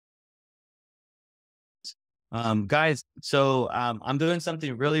Guys, so I'm doing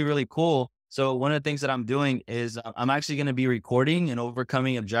something really, really cool. So one of the things that I'm doing is I'm actually going to be recording and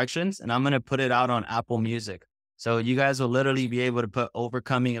overcoming objections, and I'm going to put it out on Apple Music. So you guys will literally be able to put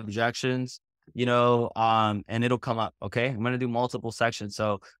overcoming objections, and it'll come up. Okay. I'm going to do multiple sections.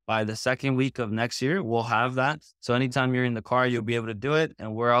 So by the second week of next year, we'll have that. So anytime you're in the car, you'll be able to do it.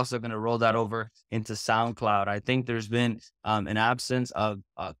 And we're also going to roll that over into SoundCloud. I think there's been an absence of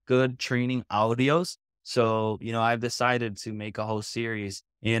good training audios. So, I've decided to make a whole series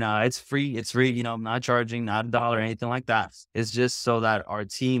and it's free. It's free. I'm not charging, not a dollar, anything like that. It's just so that our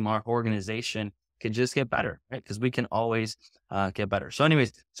team, our organization can just get better, right? Because we can always get better. So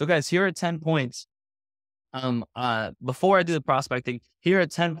anyways, so guys, here are 10 points before I do the prospecting, here are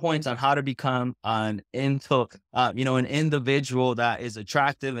 10 points on how to become an individual that is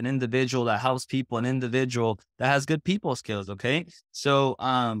attractive, an individual that helps people, an individual that has good people skills. Okay. So,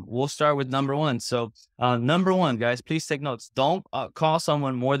 we'll start with number one. So, number one, guys, please take notes. Don't call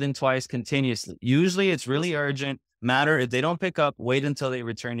someone more than twice continuously. Usually it's really urgent matter. If they don't pick up, wait until they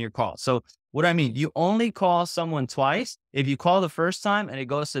return your call. So what I mean, you only call someone twice. If you call the first time and it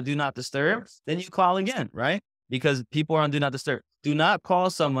goes to do not disturb, then you call again, right? Because people are on do not disturb. Do not call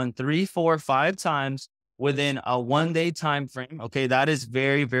someone 3, 4, 5 times within a 1 day time frame. Okay, that is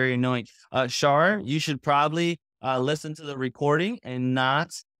very, very annoying. Shar, you should probably listen to the recording and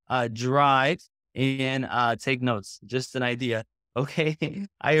not drive and take notes. Just an idea. Okay,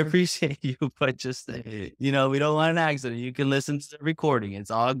 I appreciate you, but just we don't want an accident. You can listen to the recording. It's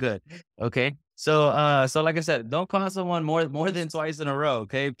all good. Okay. So like I said, don't call someone more than twice in a row.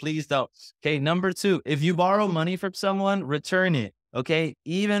 Okay. Please don't. Okay. Number two, if you borrow money from someone, return it. Okay.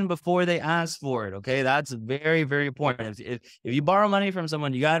 Even before they ask for it. Okay. That's very, very important. If you borrow money from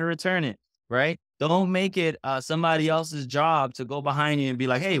someone, you got to return it. Right. Don't make it somebody else's job to go behind you and be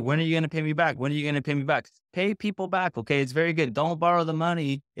like, hey, when are you going to pay me back? When are you going to pay me back? Pay people back. Okay. It's very good. Don't borrow the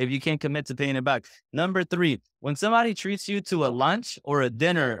money if you can't commit to paying it back. Number three, when somebody treats you to a lunch or a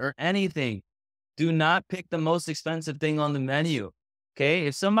dinner or anything, do not pick the most expensive thing on the menu. Okay.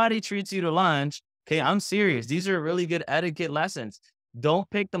 If somebody treats you to lunch, okay, I'm serious. These are really good etiquette lessons. Don't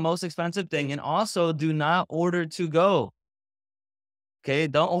pick the most expensive thing. And also do not order to go. Okay.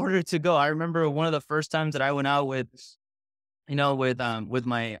 Don't order to go. I remember one of the first times that I went out with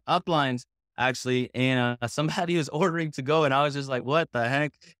my uplines actually, and somebody was ordering to go, and I was just like, what the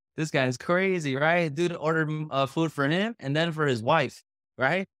heck? This guy's crazy, right? Dude ordered food for him and then for his wife,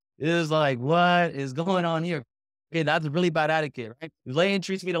 right? It was like, what is going on here? Okay, that's really bad etiquette, right? If Layton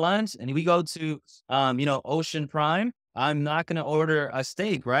treats me to lunch and we go to, Ocean Prime, I'm not going to order a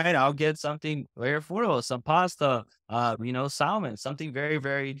steak, right? I'll get something very affordable, some pasta, salmon, something very,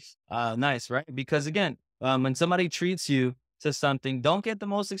 very nice, right? Because again, when somebody treats you to something, don't get the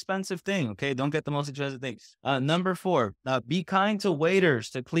most expensive thing. Okay. Don't get the most expensive thing. Number four, be kind to waiters,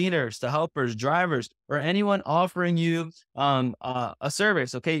 to cleaners, to helpers, drivers, or anyone offering you a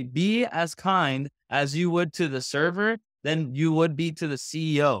service. Okay. Be as kind as you would to the server than you would be to the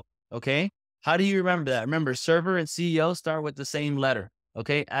CEO. Okay. How do you remember that? Remember, server and CEO start with the same letter.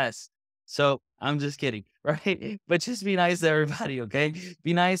 Okay. S. So I'm just kidding, right? But just be nice to everybody. Okay.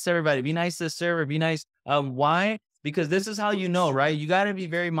 Be nice to everybody. Be nice to the server. Be nice. Why? Because this is how you know, right? You got to be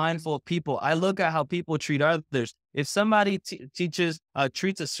very mindful of people. I look at how people treat others. If somebody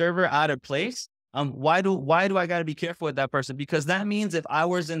treats a server out of place, why do I got to be careful with that person? Because that means if I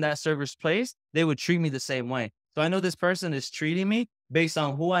was in that server's place, they would treat me the same way. So I know this person is treating me based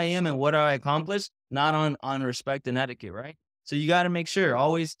on who I am and what I accomplish, not on respect and etiquette, right? So you got to make sure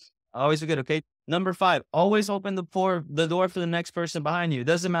always be good. Okay. Number five, always open the door for the next person behind you. It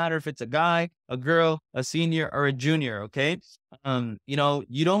doesn't matter if it's a guy, a girl, a senior, or a junior. Okay.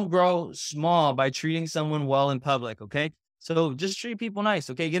 You don't grow small by treating someone well in public. Okay. So just treat people nice.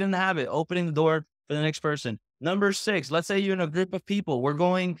 Okay. Get in the habit, opening the door for the next person. Number six, let's say you're in a group of people. We're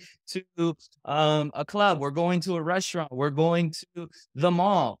going to a club. We're going to a restaurant. We're going to the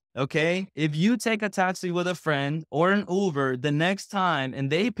mall. Okay. If you take a taxi with a friend or an Uber the next time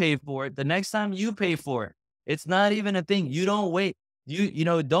and they pay for it, the next time you pay for it, it's not even a thing. You don't wait.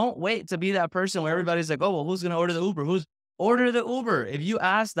 Don't wait to be that person where everybody's like, oh, well, who's going to order the Uber? Order the Uber? If you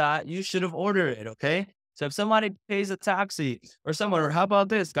ask that, you should have ordered it. Okay. So if somebody pays a taxi or someone, or how about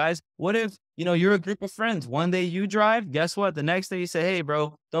this, guys? What if, you're a group of friends. One day you drive, guess what? The next day you say, hey,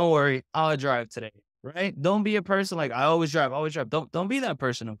 bro, don't worry. I'll drive today. Right? Don't be a person like I always drive, always drive. Don't be that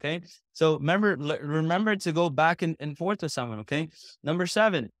person. Okay. So remember to go back and forth with someone. Okay. Number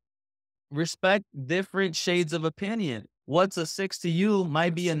seven, respect different shades of opinion. What's a 6 to you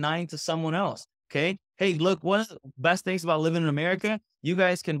might be a 9 to someone else. Okay. Hey, look, one of the best things about living in America, you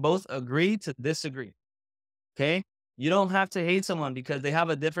guys can both agree to disagree. Okay. You don't have to hate someone because they have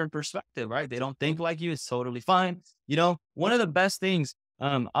a different perspective, right? They don't think like you. It's totally fine. One of the best things,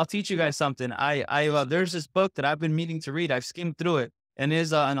 I'll teach you guys something. There's this book that I've been meaning to read. I've skimmed through it and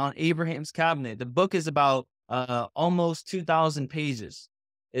is on Abraham's cabinet. The book is about almost 2,000 pages.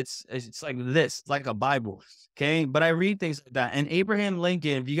 It's like this, it's like a Bible. Okay. But I read things like that. And Abraham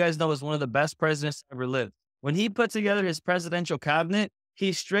Lincoln, if you guys know, is one of the best presidents to ever lived. When he put together his presidential cabinet,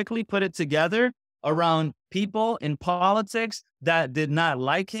 he strictly put it together around people in politics that did not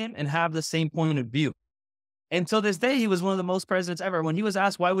like him and have the same point of view. Until this day, he was one of the most presidents ever. When he was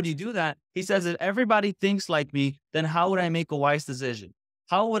asked, why would he do that? He says, if everybody thinks like me, then how would I make a wise decision?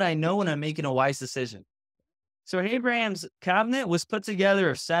 How would I know when I'm making a wise decision? So Abraham's cabinet was put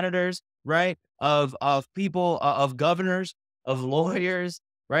together of senators, right? Of people, of governors, of lawyers,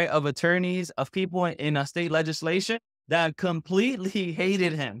 right? Of attorneys, of people in a state legislation that completely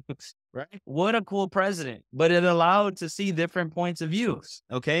hated him, right? What a cool president! But it allowed to see different points of views.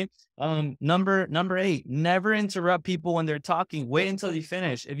 Okay. Number 8, never interrupt people when they're talking. Wait until you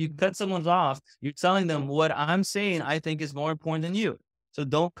finish. If you cut someone off, you're telling them what I'm saying I think is more important than you. So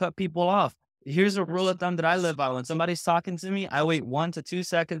don't cut people off. Here's a rule of thumb that I live by. When somebody's talking to me, I wait 1 to 2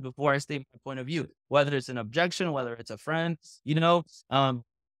 seconds before I state my point of view, whether it's an objection, whether it's a friend,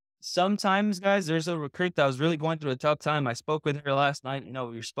 sometimes, guys, there's a recruit that was really going through a tough time. I spoke with her last night.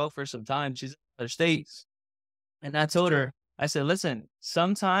 We spoke for some time. She's in other states. And I told her, I said, listen,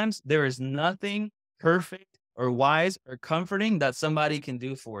 sometimes there is nothing perfect or wise or comforting that somebody can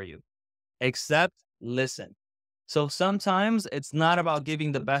do for you, except listen. So sometimes it's not about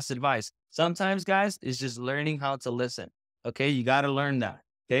giving the best advice. Sometimes, guys, it's just learning how to listen. Okay. You got to learn that.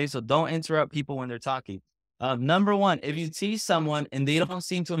 Okay. So don't interrupt people when they're talking. Number 1, if you tease someone and they don't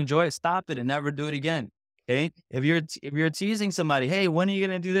seem to enjoy it, stop it and never do it again. Okay. If you're teasing somebody, hey, when are you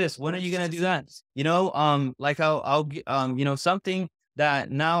going to do this? When are you going to do that? Something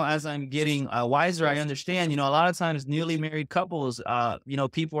that now as I'm getting wiser, I understand, a lot of times newly married couples,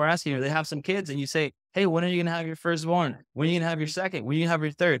 people are asking you, they have some kids and you say, hey, when are you going to have your firstborn? When are you going to have your second? When are you going to have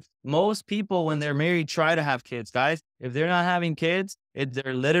your third? Most people, when they're married, try to have kids, guys. If they're not having kids,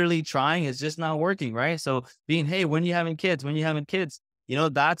 they're literally trying. It's just not working, right? So hey, when are you having kids? When are you having kids?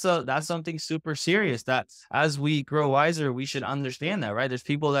 That's something super serious that as we grow wiser, we should understand that, right? There's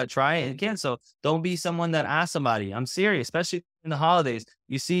people that try and can't. So don't be someone that asks somebody. I'm serious, especially in the holidays.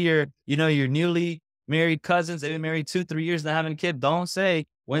 You see your newly married cousins, they've been married 2-3 years and having a kid. Don't say,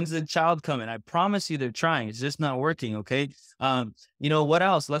 when's the child coming? I promise you they're trying. It's just not working. Okay. What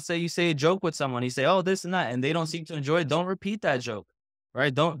else? Let's say you say a joke with someone. You say, oh, this and that, and they don't seem to enjoy it. Don't repeat that joke,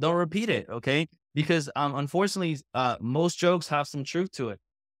 right? Don't repeat it. Okay. Because unfortunately, most jokes have some truth to it.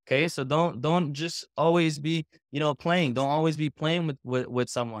 Okay. So don't just always be, playing. Don't always be playing with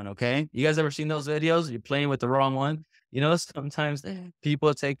someone. Okay. You guys ever seen those videos? You're playing with the wrong one. Sometimes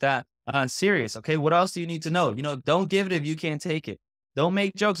people take that serious. Okay. What else do you need to know? Don't give it if you can't take it. Don't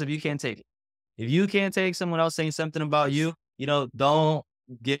make jokes if you can't take it. If you can't take someone else saying something about you, don't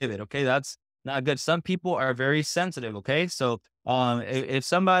give it. Okay. That's not good. Some people are very sensitive. Okay. So, if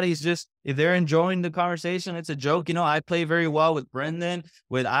somebody's if they're enjoying the conversation, it's a joke. I play very well with Brendan,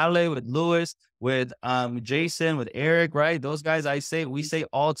 with Ale, with Lewis, with Jason, with Eric, right? Those guys, we say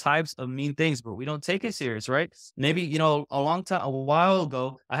all types of mean things, but we don't take it serious, right? Maybe, a while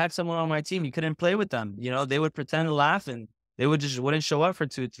ago, I had someone on my team, you couldn't play with them. They would pretend to laugh and they wouldn't show up for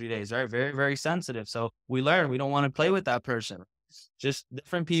 2-3 days, right? Very, very sensitive. So we learn, we don't want to play with that person. Just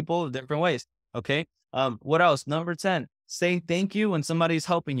different people, different ways. Okay. What else? Number 10, say thank you when somebody's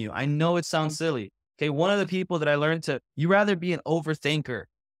helping you. I know it sounds silly. Okay. One of the people that I learned you rather be an overthinker,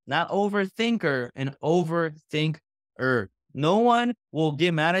 not overthinker, an overthinker. No one will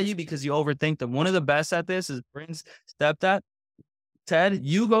get mad at you because you overthink them. One of the best at this is Bryn's stepdad, Ted.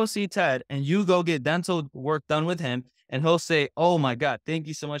 You go see Ted and you go get dental work done with him. And he'll say, oh my God, thank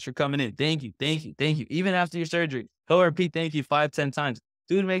you so much for coming in. Thank you. Thank you. Thank you. Even after your surgery, he'll repeat thank you 5-10 times.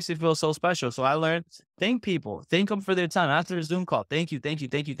 Dude makes you feel so special. So I learned, thank people, thank them for their time after a Zoom call. Thank you. Thank you.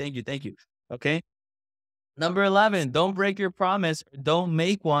 Thank you. Thank you. Thank you. Okay. Number 11, don't break your promise. Don't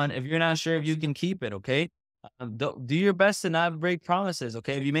make one if you're not sure if you can keep it. Okay. Do your best to not break promises.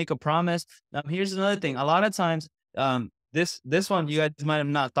 Okay. If you make a promise. Now, here's another thing. A lot of times, this one, you guys might have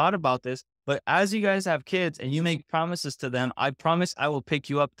not thought about this, but as you guys have kids and you make promises to them, I promise I will pick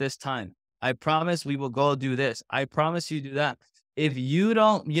you up this time. I promise we will go do this. I promise you do that. If you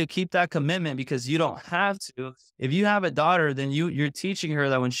keep that commitment because you don't have to. If you have a daughter, then you're teaching her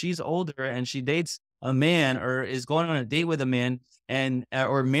that when she's older and she dates a man or is going on a date with a man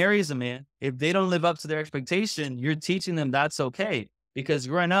or marries a man, if they don't live up to their expectation, you're teaching them that's okay. Because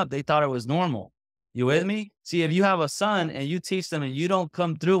growing up, they thought it was normal. You with me? See, if you have a son and you teach them and you don't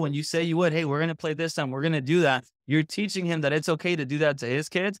come through when you say you would, hey, we're going to play this time, we're going to do that. You're teaching him that it's okay to do that to his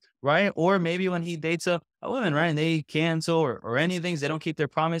kids, right? Or maybe when he dates a woman, right? And they cancel or any things, they don't keep their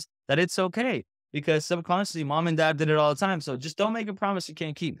promise, that it's okay because subconsciously mom and dad did it all the time. So just don't make a promise you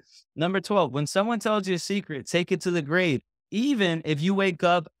can't keep. Number 12, when someone tells you a secret, take it to the grave, even if you wake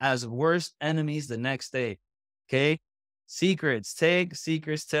up as worst enemies the next day. Okay. Secrets, take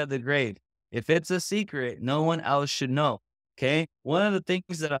secrets to the grave. If it's a secret, no one else should know. Okay. One of the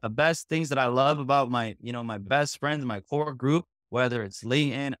things the best things that I love about my best friends, my core group, whether it's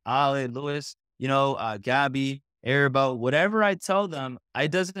Leighton, Ali, Lewis, Gabby, Arabo, whatever I tell them,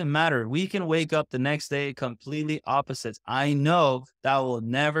 it doesn't matter. We can wake up the next day completely opposites. I know that will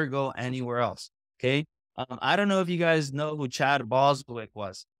never go anywhere else. Okay. I don't know if you guys know who Chad Boswick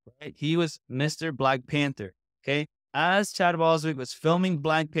was, right? He was Mr. Black Panther. Okay. As Chad Boswick was filming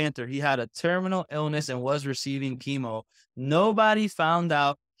Black Panther, he had a terminal illness and was receiving chemo. Nobody found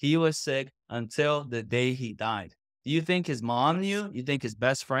out he was sick until the day he died. Do you think his mom knew? You think his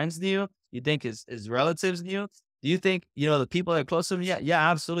best friends knew? You think his relatives knew? Do you think, the people that are close to him? Yeah,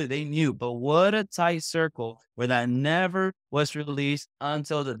 absolutely. They knew. But what a tight circle where that never was released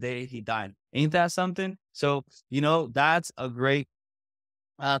until the day he died. Ain't that something? So, that's a great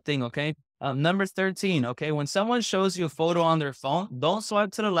thing. Okay. Number 13. Okay. When someone shows you a photo on their phone, don't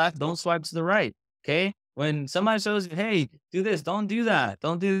swipe to the left. Don't swipe to the right. Okay. When somebody shows you, hey, do this, don't do that.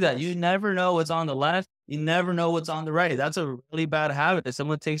 Don't do that. You never know what's on the left. You never know what's on the right. That's a really bad habit if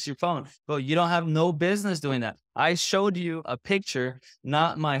someone takes your phone. But you don't have no business doing that. I showed you a picture,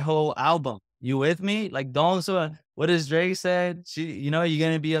 not my whole album. You with me? Like, don't. So what does Drake said? You're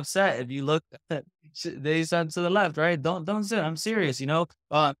going to be upset if you look. They said to the left, right? Don't do it. I'm serious.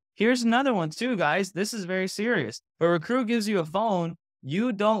 Here's another one too, guys. This is very serious. If a recruit gives you a phone,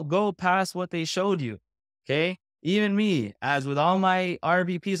 you don't go past what they showed you. Okay. Even me, as with all my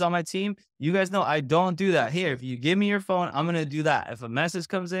RVPs on my team, you guys know I don't do that. Here, if you give me your phone, I'm going to do that. If a message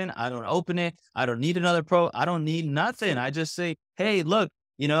comes in, I don't open it. I don't need another pro. I don't need nothing. I just say, hey, look,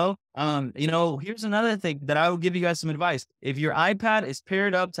 here's another thing that I will give you guys some advice. If your iPad is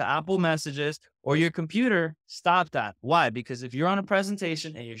paired up to Apple Messages or your computer, stop that. Why? Because if you're on a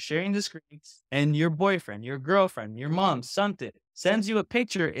presentation and you're sharing the screen and your boyfriend, your girlfriend, your mom, something sends you a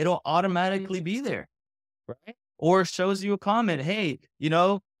picture, it'll automatically be there, right? Or shows you a comment. Hey,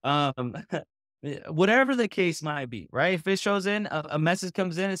 whatever the case might be, right? If it shows in a message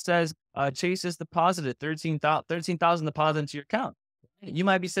comes in, it says, Chase has deposited 13,000 deposit into your account. You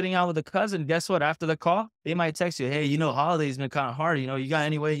might be sitting out with a cousin. Guess what? After the call, they might text you, hey, holidays been kind of hard. You got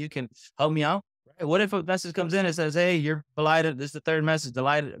any way you can help me out? Right? What if a message comes in and says, hey, you're delighted. This is the third message,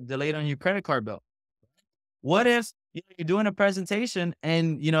 delayed on your credit card bill. What if you're doing a presentation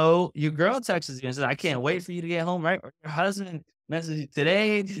and, your girl texts you and says, I can't wait for you to get home, right? Or your husband messages you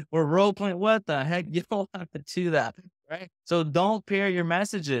today, we're role playing. What the heck? You don't have to do that, right? So don't pair your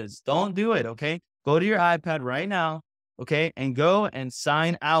messages. Don't do it, okay? Go to your iPad right now, okay? And go and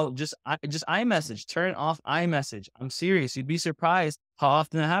sign out. Just iMessage. Turn off iMessage. I'm serious. You'd be surprised how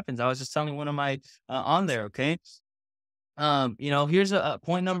often that happens. I was just telling one of my on there, okay? Here's a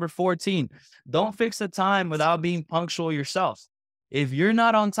point number 14. Don't fix the time without being punctual yourself. If you're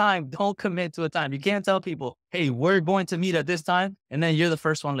not on time, don't commit to a time. You can't tell people, hey, we're going to meet at this time, and then you're the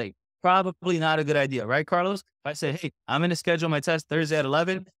first one late. Probably not a good idea, right, Carlos? If I say, hey, I'm going to schedule my test Thursday at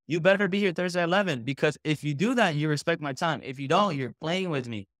 11, you better be here Thursday at 11, because if you do that, you respect my time. If you don't, you're playing with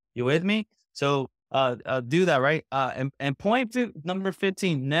me. You with me? So do that, right? And point to number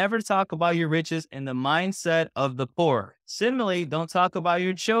 15, never talk about your riches in the mindset of the poor. Similarly, don't talk about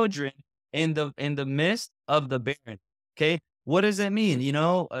your children in the midst of the barren. Okay. What does that mean?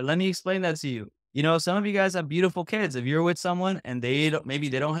 Let me explain that to you. Some of you guys have beautiful kids. If you're with someone and maybe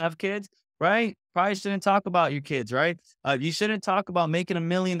they don't have kids, right? Probably shouldn't talk about your kids, right? You shouldn't talk about making $1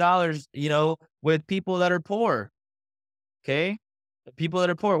 million, with people that are poor. Okay. People that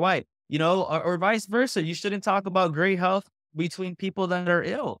are poor, white. Or vice versa. You shouldn't talk about great health between people that are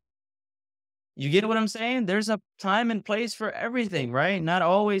ill. You get what I'm saying? There's a time and place for everything, right? Not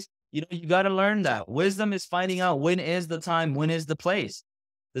always, you got to learn that. Wisdom is finding out when is the time, when is the place.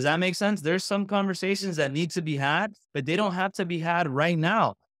 Does that make sense? There's some conversations that need to be had, but they don't have to be had right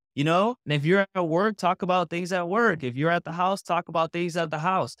now. And if you're at work, talk about things at work. If you're at the house, talk about things at the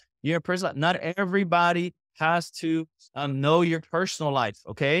house. You're a person. Not everybody has to know your personal life,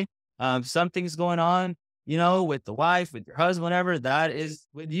 okay? Something's going on, with the wife, with your husband, whatever, that is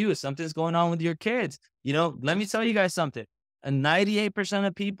with you. Something's going on with your kids. Let me tell you guys something. 98%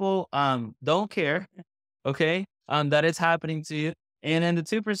 of people don't care, okay, that it's happening to you. And then the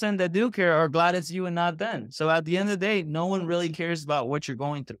 2% that do care are glad it's you and not them. So at the end of the day, no one really cares about what you're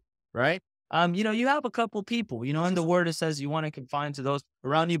going through, right? You have a couple people, in the word it says you want to confine to those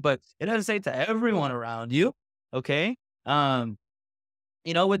around you, but it doesn't say to everyone around you. Okay. Um,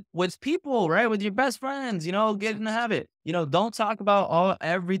 with people, right? With your best friends, get in the habit. Don't talk about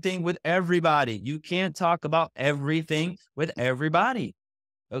everything with everybody. You can't talk about everything with everybody.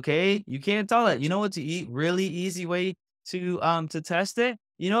 Okay. You can't tell it. You know what's a really easy way to test it?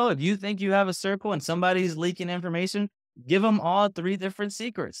 If you think you have a circle and somebody's leaking information, give them all 3 different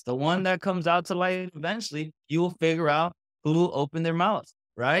secrets. The one that comes out to light eventually, you will figure out who opened their mouth,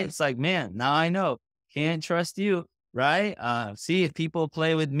 right? It's like, man, now I know. Can't trust you, right? See, if people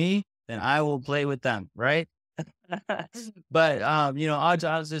play with me, then I will play with them, right? But that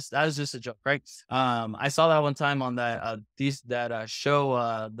was just a joke, right? I saw that one time on that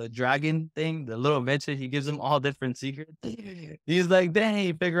show, the dragon thing, the little midget. He gives them all different secrets. He's like,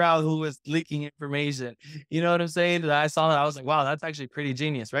 dang, figure out who was leaking information. You know what I'm saying? And I saw that, I was like, wow, that's actually pretty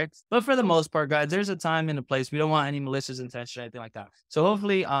genius, right? But for the most part, guys, there's a time and a place. We don't want any malicious intention or anything like that. So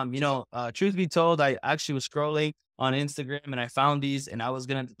hopefully, truth be told, I actually was scrolling on Instagram and I found these and I was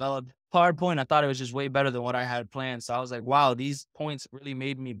going to develop PowerPoint. I thought it was just way better than what I had planned. So I was like, wow, these points really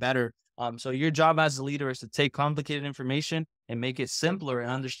made me better. So your job as a leader is to take complicated information and make it simpler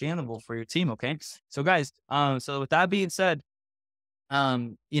and understandable for your team. Okay. So guys, so with that being said,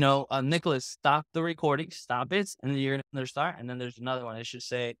 Nicholas, stop the recording, stop it. And then you're going to start. And then there's another one. I should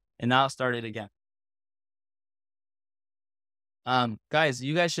say, and now start it again. Guys,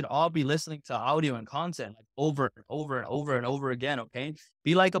 you guys should all be listening to audio and content like over and over and over and over again. Okay.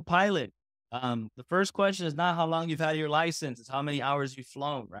 Be like a pilot. The first question is not how long you've had your license. It's how many hours you've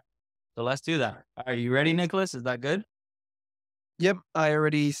flown, right? So let's do that. Are you ready, Nicholas? Is that good? Yep, I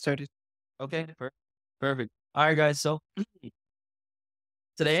already started. Okay. Perfect. All right, guys. So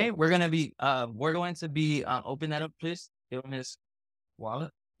today we're going to be, open that up, please. Give him his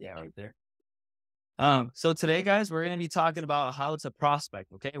wallet. Yeah, right there. So today, guys, we're going to be talking about how to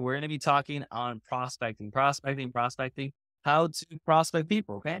prospect. Okay. We're going to be talking on prospecting, how to prospect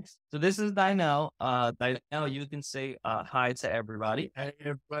people. Okay. So this is Dynel. Dynel, you can say, hi to everybody. Hey,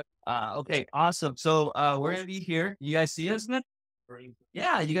 everybody. Okay. Awesome. So, we're going to be here. You guys see us, man?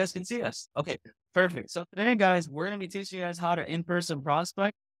 Yeah, you guys can see us. Okay. Perfect. So today, guys, we're going to be teaching you guys how to in-person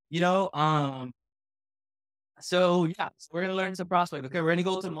prospect, so yeah, so we're gonna learn to prospect. Okay, we're gonna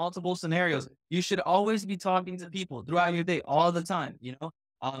go to multiple scenarios. You should always be talking to people throughout your day, all the time.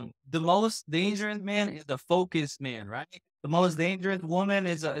 The most dangerous man is the focused man, right? The most dangerous woman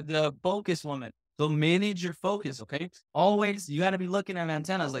is the focused woman. So manage your focus. Okay, always you got to be looking at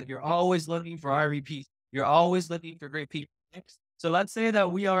antennas. Like you're always looking for RVPs. You're always looking for great people. Okay? So let's say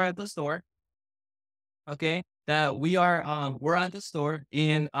that we are at the store. Okay, that we're at the store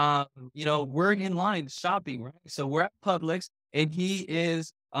and we're in line shopping, right? So we're at Publix and he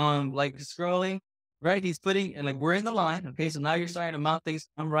is like scrolling, right? He's putting and like we're in the line. Okay, so now you're starting to mount things.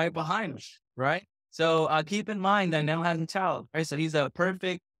 I'm right behind him, right? So keep in mind that now has a child, right? So he's a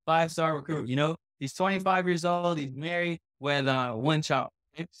perfect 5-star recruit. He's 25 years old, he's married with one child.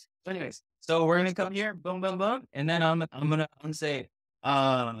 Okay? So anyways, so we're gonna come here, boom, boom, boom, and then I'm gonna say,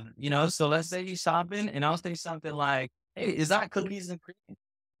 so let's say he's shopping and I'll say something like, hey, is that cookies and cream?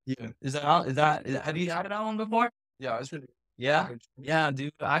 Yeah. Have you had that one before? Yeah, it's really Yeah. good. Yeah,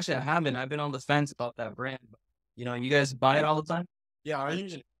 dude. Actually, I haven't. I've been on the fence about that brand. But, you guys buy it all the time? Yeah, I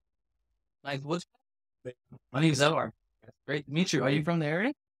usually. Like, what's my name's Eduar. Great to meet you. Are you from the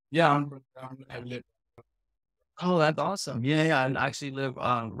area? Yeah, I live. Oh, that's awesome. Yeah. I actually live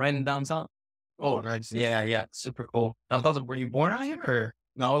right in downtown. Oh, nice. Yeah. Super cool. Were you born out here or?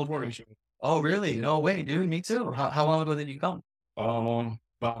 No, I was born in Michigan. Oh, really? No way, dude. Me too. How long ago did you come?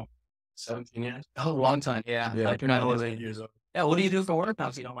 About 17 years. Oh, a long time. Yeah. Yeah, Like you're not I was old. 8 years old. Yeah. What do you do for work now,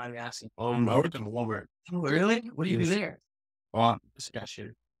 if you don't mind me asking? I worked in Walmart. Oh, really? What do you do Yes. there? Just got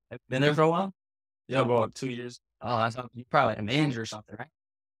shit. Been there for a while? Yeah, about 2 years. Oh, that's you probably a manager or something, right?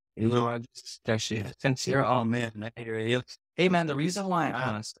 I just got shit. Since you're, oh man, I hear you. Hey man, the reason why I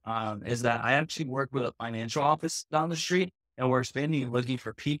asked is that I actually work with a financial office down the street, and we're expanding and looking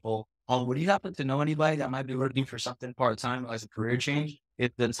for people. Would you happen to know anybody that might be looking for something part time as a career change?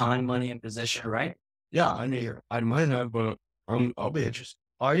 If the time, money, and position, right? Yeah, I mean, I might have, but I'll be interested.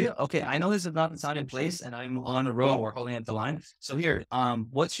 Are you? Okay, I know this is not the time and place, and I'm on the road. We're holding at the line. So here,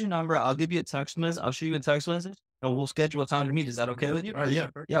 what's your number? I'll give you a text message. I'll shoot you a text message, and we'll schedule a time to meet. Is that okay with you? Yeah.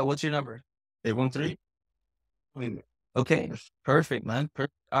 Yeah. What's your number? 813. Okay, perfect, man.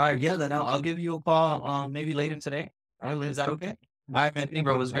 All right, yeah. Then I'll give you a call. Maybe later today. All right, is that okay? All right, man. Hey,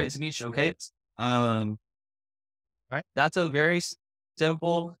 bro, it was great to meet you. Okay. All right. That's a very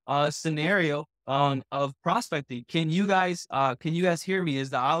simple scenario of prospecting. Can you guys hear me? Is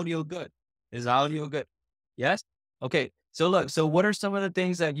the audio good? Is the audio good? Yes? Okay. So look, so what are some of the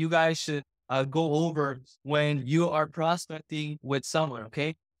things that you guys should go over when you are prospecting with someone?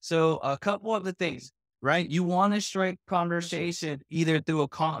 Okay. So a couple of the things, right? You want to strike conversation either through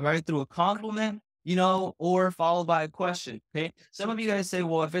through a compliment, or followed by a question. Okay. Some of you guys say,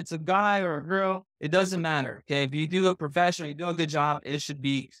 well, if it's a guy or a girl, it doesn't matter. Okay. If you do a professional, you do a good job, it should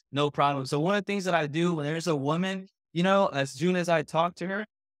be no problem. So one of the things that I do when there's a woman, as soon as I talk to her,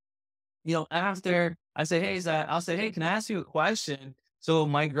 after I say, hey, I'll say, hey, can I ask you a question? So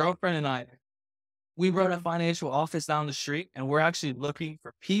my girlfriend and I, we run a financial office down the street and we're actually looking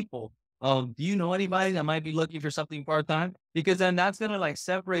for people. Do you know anybody that might be looking for something part-time? Because then that's going to like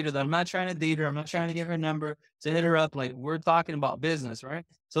separate her. I'm not trying to date her. I'm not trying to give her number to hit her up. Like we're talking about business, right?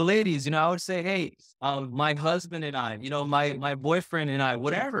 So ladies, I would say, hey, my husband and I, my boyfriend and I,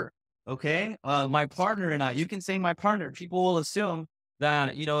 whatever. Okay. My partner and I, you can say my partner. People will assume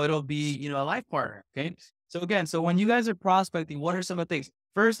that, it'll be, a life partner. Okay. So again, so when you guys are prospecting, what are some of the things?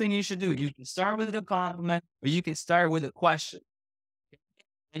 First thing you should do, you can start with a compliment or you can start with a question.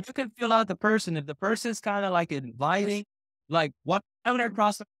 And you can feel out the person. If the person's kind of like inviting, like what I'm gonna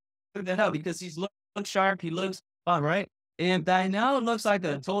prospect that out because he's looks sharp, he looks fun, right? And that now looks like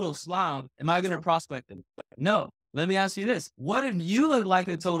a total slob. Am I gonna prospect him? No. Let me ask you this. What if you look like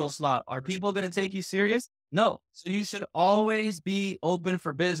a total slob? Are people gonna take you serious? No. So you should always be open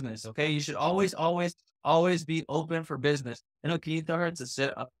for business. Okay. You should always be open for business. And can you tell her to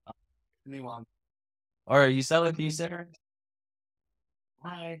sit up? Anyone? Or you sell it? Can you sit her?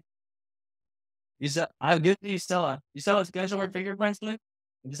 Hi. You sell? I give you Stella. You sell a schedule or fingerprints link?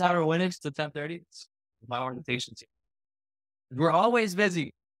 Just have her Linux to 10:30. My orientation team. We're always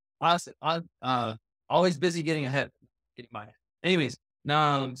busy. Honestly, always busy getting ahead. Getting by. Anyways,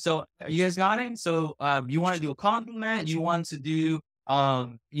 now, so you guys got it? So you want to do a compliment, you want to do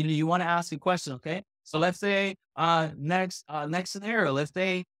you want to ask a question, okay? So let's say next scenario, let's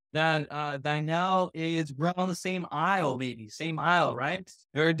say that Danielle is we're on the same aisle, maybe same aisle, right?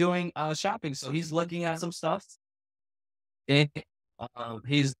 They're doing shopping. So he's looking at some stuff and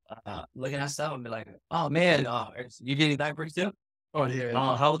he's looking at stuff and be like, oh man, you getting diapers too? Oh yeah.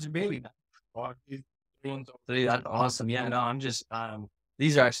 How old's your baby? Oh, he's doing so- So that's awesome. Yeah, no, I'm just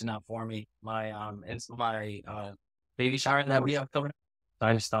these are actually not for me. My it's my baby shower that we have coming up. So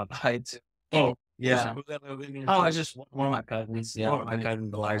I just stopped by to Oh yeah. who's that living in your Oh, city? it's just one of my cousins. Yeah, Oh, my nice.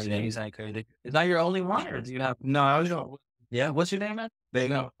 cousin Elijah. He's like crazy. Is that your only one, or do you have? No, I was going. Yeah, what's your name, man?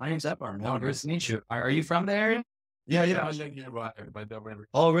 No. My name's Eduar. No, nice to meet you. Are you from the area? Yeah. I was like here by the river.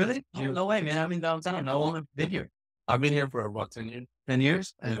 Oh, really? Oh, no way, man. I'm in downtown. No one been here. I've been here for about 10 years. 10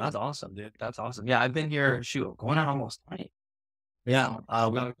 years? Yeah. That's awesome, dude. That's awesome. Yeah, I've been here, shoot, going on almost 20. Yeah.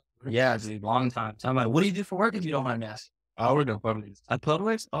 Yeah, dude, long time. Tell me, what do you do for work if you don't mind me asking? I work in Publix. At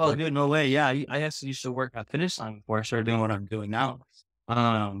Publix? Oh, dude, no way. Yeah, I actually used to work at Finish Line before I started doing what I'm doing now.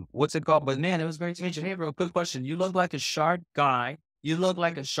 What's it called? But man, it was great to meet you. Hey, bro, quick question. You look like a sharp guy. You look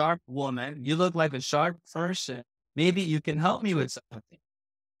like a sharp woman. You look like a sharp person. Maybe you can help me with something.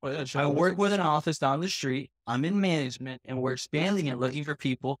 Oh, yeah, sure. I work with an office down the street. I'm in management and we're expanding and looking for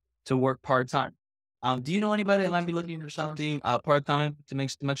people to work part-time. Do you know anybody that might be looking for something part-time to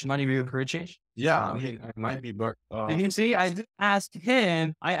make much money for your career change? Yeah, I mean, I might be, but You see, I didn't ask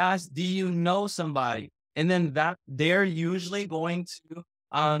him. I asked, do you know somebody? And then that they're usually going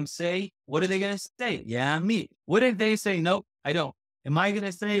to say, what are they going to say? Yeah, me. What if they say, nope, I don't? Am I going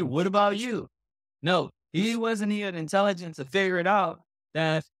to say, what about you? No, he wasn't even intelligent to figure it out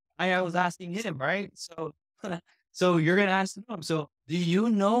that I was asking him, right? So, so you're going to ask them. So do you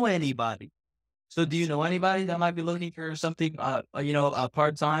know anybody? So do you know anybody that might be looking for something,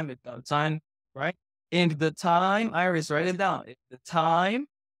 part-time, time, right? And the time, Iris, write it down. If the time,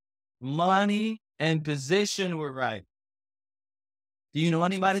 money, and position were right. Do you know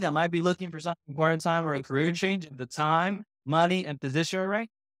anybody that might be looking for something part-time or a career change? If the time, money, and position were right?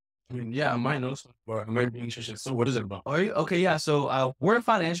 I mean, yeah, I might know some, but I might be interested. So what is it about? Are you? Okay, yeah. So we're a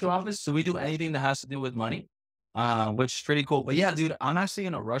financial office, so we do anything that has to do with money, which is pretty cool. But yeah, dude, I'm actually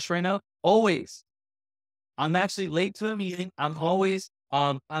in a rush right now. Always. I'm actually late to a meeting. I'm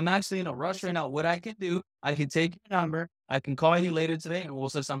actually in a rush right now. What I can do, I can take your number. I can call you later today and we'll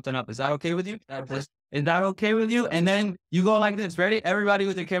set something up. Is that okay with you? Is that okay with you? And then you go like this. Ready? Everybody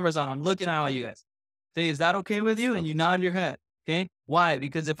with their cameras on. I'm looking at all you guys. Say, is that okay with you? And you nod your head. Okay. Why?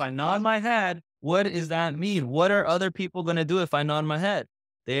 Because if I nod my head, what does that mean? What are other people going to do if I nod my head?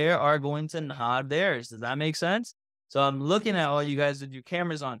 They are going to nod theirs. Does that make sense? So I'm looking at all you guys with your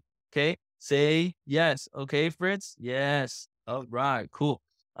cameras on. Okay. Say yes. Okay, Fritz? Yes. Oh, right. Cool.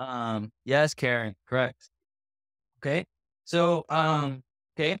 Yes, Karen. Correct. Okay. So,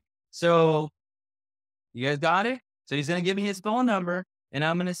 okay. So you guys got it? So he's gonna give me his phone number, and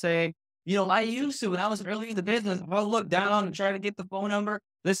I'm gonna say, I used to when I was early in the business, I'll look down and try to get the phone number.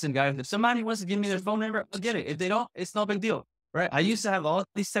 Listen, guys, if somebody wants to give me their phone number, I'll get it. If they don't, it's no big deal. Right. I used to have all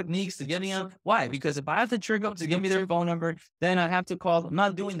these techniques to get me on. Why? Because if I have to trigger up to give me their phone number, then I have to call. I'm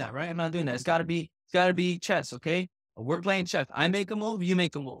not doing that, right? I'm not doing that. It's gotta be chess, okay? We're playing chess. I make a move, you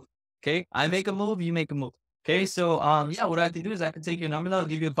make a move. Okay. I make a move, you make a move. Okay, so yeah, what I have to do is I can take your number, I'll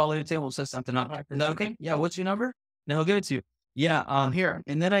give you a call later, table, set something up. Is that okay? Yeah, what's your number? Then I'll give it to you. Yeah, here.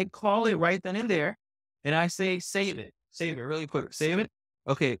 And then I call it right then and there, and I say save it. Save it really quick. Save it.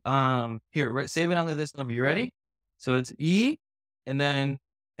 Okay, here, save it under this number. You ready? So it's E and then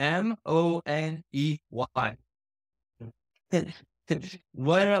Money.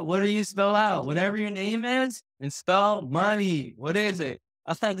 What do you spell out? Whatever your name is, and spell money. What is it?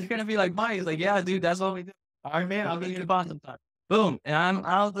 I thought they're gonna be like money. He's like, yeah, dude, that's what we do. All right, man, I'll give you the boss sometime. Boom, and I'm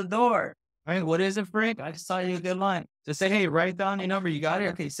out the door. All right, what is it, Frank? I just saw you a good line. Just say, hey, write down your number. You got it?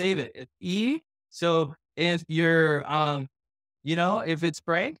 Okay, save it. It's E. So if you're if it's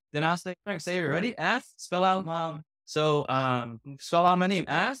Frank, then I'll say Frank, save it. Ready? S, spell out spell out my name.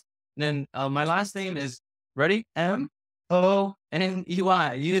 S. And then my last name is ready? Money.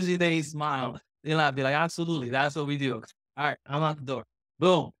 Usually they smile. They laugh. Be like, absolutely. That's what we do. All right, I'm out the door.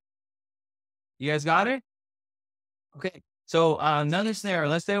 Boom. You guys got it? Okay. So another scenario.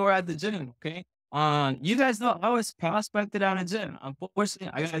 Let's say we're at the gym. Okay. You guys know I was prospected out of the gym.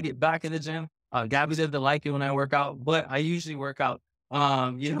 Unfortunately, I gotta get back in the gym. Gabby doesn't like it when I work out, but I usually work out.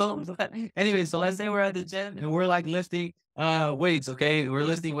 But anyway, so let's say we're at the gym and we're like lifting weights. Okay, we're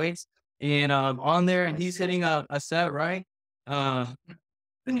lifting weights, and on there, and he's hitting a set, right? Uh,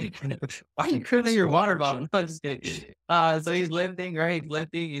 why are you curling your water bottle? No, just kidding. So he's lifting, right?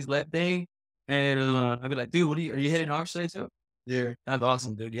 He's lifting. And I'd be like, dude, are you hitting arms today too? Yeah. That's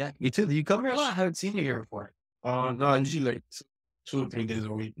awesome, dude. Yeah. Me too. You come here a lot. I haven't seen you here before. No, I usually like 2 or 3 days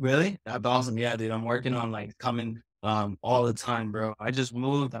a week. Really? That's awesome. Yeah, dude. I'm working on like coming all the time, bro. I just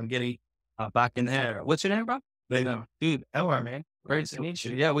moved. I'm getting back in there. What's your name, bro? Dude, Eduar, man. Great to meet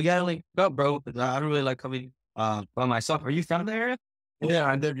you. Yeah, we gotta link up, bro. 'Cause I don't really like coming by myself. Are you from the area? Yeah,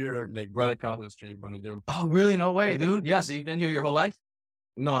 I live here like right across the street from the. Oh, really? No way, dude. Yeah, so you've been here your whole life?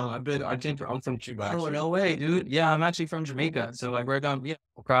 No, I'm from Cuba, Oh, actually. no way, dude. Yeah, I'm actually from Jamaica. So like we're down,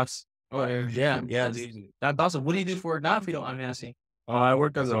 across. Oh, Yeah, that's dude. easy. That's awesome. What do you do for it now, if you don't mind me asking? I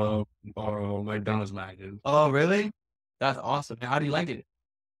work as a McDonald's manager. Oh, really? That's awesome. How do you like it?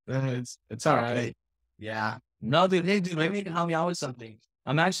 It's all right. Yeah. No, dude. Hey, dude, maybe you can help me out with something.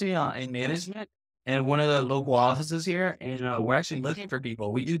 I'm actually in management and one of the local offices here, and we're actually looking for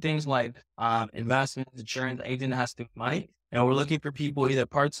people. We do things like investments, insurance, anything that has to do with money. And we're looking for people either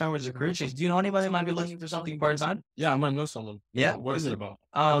part-timers or career change. Do you know anybody that might be looking for something part-time? Yeah, I might know someone. Yeah. What is it about?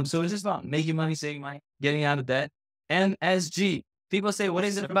 So it's just about making money, saving money, getting out of debt. MSG. People say, what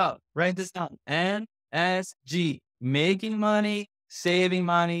is it about? Write this down. MSG. Making money, saving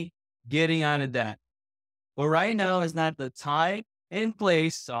money, getting out of debt. Well, right now is not the time and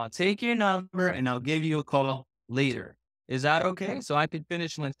place. So I'll take your number and I'll give you a call later. Is that okay? So I can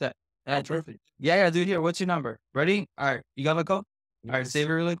finish with that. That's perfect. Yeah, dude. Here, what's your number? Ready? All right. You got my call? All right.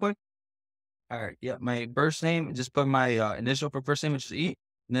 Save it really quick. All right. Yeah. My first name, just put my initial for first name, which is E.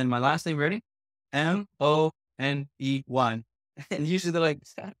 And then my last name, ready? Money. And usually they're like,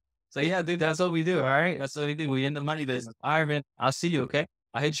 so yeah, dude, that's what we do. All right. That's what we do. We in the money business. All right, man. I'll see you. Okay.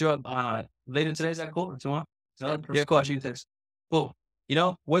 I'll hit you up later today. Is that cool? Or tomorrow? Yeah, cool. I'll shoot you text. Cool.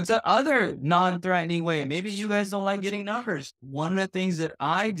 What's the other non-threatening way? Maybe you guys don't like getting numbers. One of the things that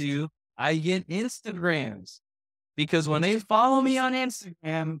I do, I get Instagrams, because when they follow me on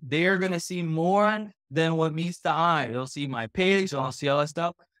Instagram, they're going to see more than what meets the eye. They'll see my page. They'll see all that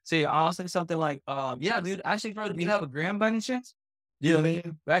stuff. So I'll say something like, yeah, dude, actually, bro, do you have a gram by any chance? Yeah,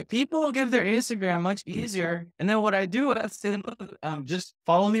 right. People will give their Instagram much easier. And then what I do is just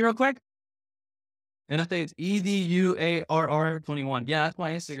follow me real quick. And I think it's EDUARR21. Yeah, that's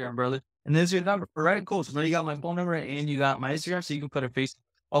my Instagram, brother. And there's your number. All right, cool. So now you got my phone number and you got my Instagram, so you can put a face.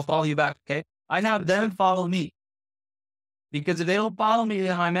 I'll follow you back, okay? I have them follow me. Because if they don't follow me,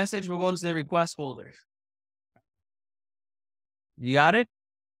 then my message will go to the request folder. You got it?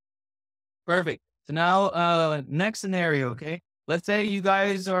 Perfect. So now, next scenario, okay? Let's say you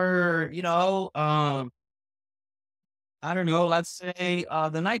guys are, I don't know, let's say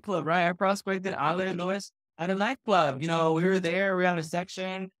the nightclub, right? I prospected Island Lewis at a nightclub. We were there, we had a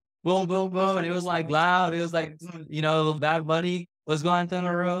section, boom, boom, boom, and it was like loud. It was like, Bad Bunny was going down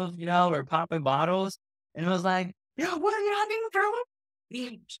the road, we're popping bottles. And it was like, yo, what are y'all doing, bro?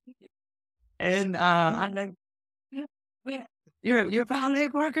 And I'm like, you're a valet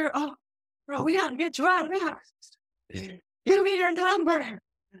worker? Oh, bro, we gotta get you out of here. Give me your number.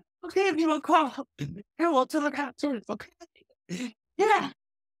 Okay, if you want to call, here we'll tell the cops. Okay. Yeah.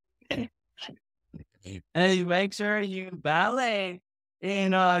 And you make sure you valet.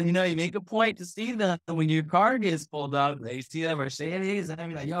 And, you make a point to see them when your car gets pulled up. They see that Mercedes, and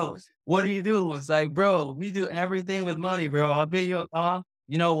I'm like, yo, what do you do? It's like, bro, we do everything with money, bro. I'll pay you a call.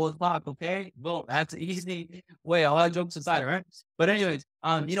 We'll talk, okay? Boom. That's an easy way. All that jokes aside, right? But anyways,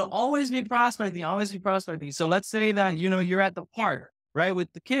 always be prospecting. Always be prospecting. So let's say that, you're at the park, right?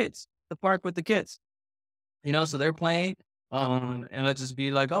 With the kids, the park with the kids, so they're playing. And let's just be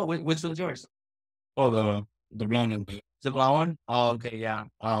like, oh, which one's yours? Oh, the blonde one. The blonde one? Oh, okay, yeah.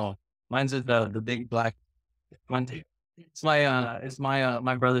 Oh, mine's the big black one. It's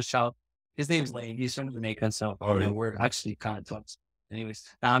my brother's child. His name's Lane. He's from Jamaica, so we're actually kind of twins. Anyways,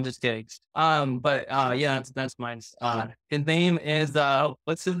 I'm just kidding. But yeah, that's mine. His name is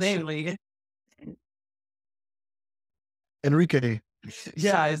what's his name, Lee? Enrique.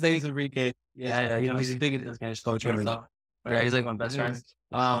 Yeah, his name's Enrique. Yeah, he's big in this kind of culture and stuff. Yeah, he's like my best friend.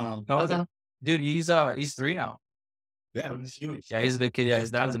 Dude, he's 3 now. Yeah, he's huge. Yeah, he's a big kid. Yeah,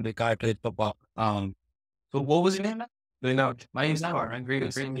 his dad's a big guy. Played football. So what was your name? No, my name's Eduar. I'm great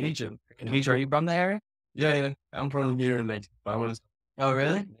to meet you. Are you from the area? Yeah, I'm from here in Lake. Oh,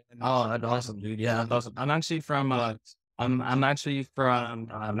 really? Oh, that's awesome, dude. Yeah, that's awesome. I'm actually from I'm actually from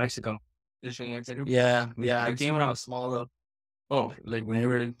Mexico. Yeah. I came when I was small though. Oh, like when you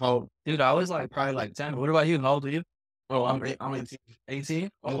were Dude, I was like probably like 10. What about you? How old are you? Oh, I'm 18. 18?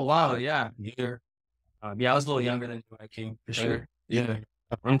 Oh, wow. Yeah. Yeah, I was a little younger than you when I came, for sure. Yeah.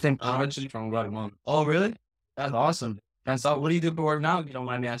 I'm actually from Guatemala. Oh, really? That's awesome. That's all. What do you do for work now, if you don't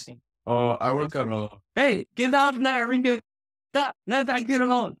mind me asking? Oh, I work at Hey, get out from there, Ringo. Stop. Let that kid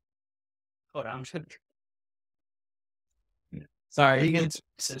alone. Hold on, I'm sure. Sorry, he gets.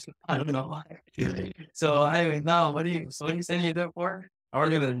 I don't know why. So, anyway, no, what do you saying you do it for? I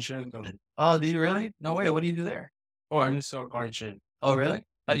work at an insurance company. Oh, do you really? No way. What do you do there? Oh, I just sell car insurance. Oh, really?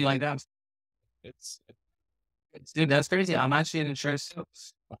 How do you like that? Dude, that's crazy. I'm actually in insurance too.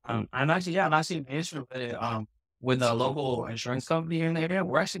 I'm actually an agent with a local insurance company here in the area.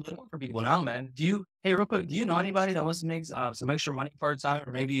 We're actually looking for people now, man. Hey, real quick, do you know anybody that wants to make some extra money part time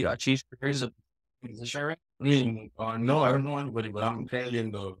or maybe change careers of insurance? No, I don't know anybody, but I'm currently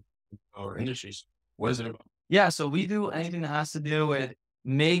in the industries. What is it about? Yeah, so we do anything that has to do with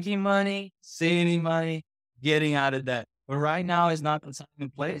making money, saving money, getting out of debt. But right now is not the time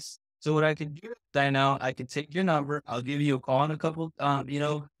and place. So what I can do right now, I can take your number. I'll give you a call in a couple,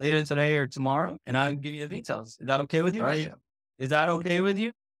 later today or tomorrow, and I'll give you the details. Is that okay with you? Right. Is that okay with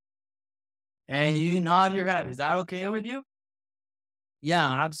you? And you nod your head. Is that okay with you? Yeah,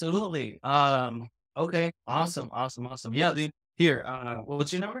 absolutely. Okay. Awesome. Yeah, dude. Here,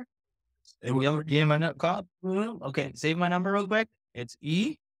 what's your number? Give my number. Call. Okay, save my number real quick. It's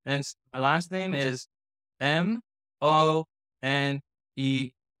E, and my last name is MONEY.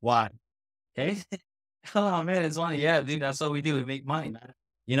 Okay. Oh man, it's funny. Yeah, dude, that's what we do. We make money, man.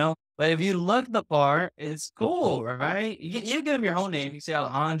 But if you look the part, it's cool, right? You give them your whole name. You say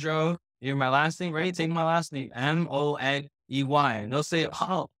Alejandro. You're my last name, right? Take my last name, MONEY. And they'll say,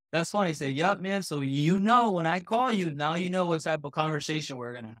 oh, that's funny. Say, yup, man. So when I call you, now you know what type of conversation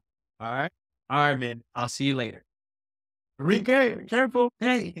we're gonna have. All right, man. I'll see you later. Enrique, careful.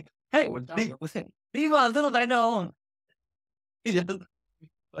 Hey, with him. Leave a little I know.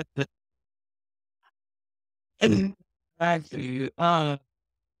 Actually,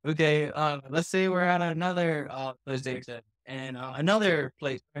 okay, let's say we're at another PlayStation and another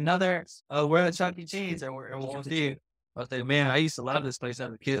place, we're at Chuck E. Cheese and we'll see. I'll say, man, I used to love this place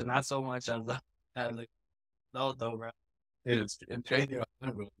as a kid, not so much as an adult, though, bro. It's crazy.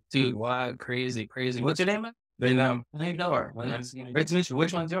 Dude, wow, crazy. What's your name, man? My name's Eduar. Great to meet you.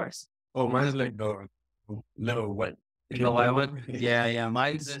 Which one's yours? Oh, mine's like the little white. The white one? Yeah.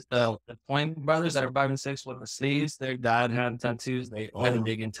 Mine's is the twin brothers that are 5 and 6 with the sleeves. Their dad had tattoos. They all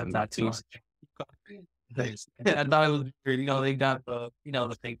big into tattoos. I thought it was weird. They got the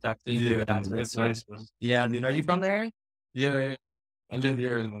fake tattoos. Yeah, dude. Are you from there? Yeah. I live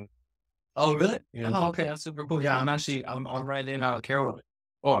here. Oh, really? Yeah. Oh, okay. That's super cool. Yeah, I'm right in Carroll.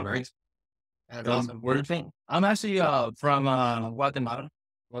 Oh, nice. That's awesome. Where do you think? I'm actually from Guatemala.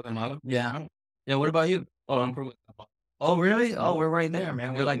 Guatemala? Yeah. Yeah, what about you? Oh, I'm from Guatemala. Oh, really? Oh, we're right there,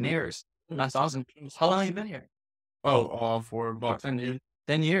 man. We're like neighbors. That's awesome. How long have you been here? Oh, for about 10 years.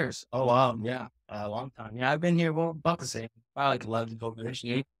 10 years. Oh, wow. Yeah. A long time. Yeah, I've been here, about the same. Probably like 11, 12 years.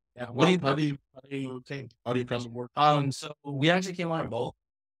 Yeah. What do you How do you think? How do you present work? So we actually came on a boat.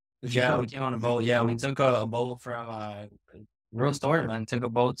 Yeah, we came on a boat. Yeah, we took a boat from real story, man. Took a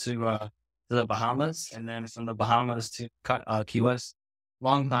boat to the Bahamas, and then from the Bahamas to Key West.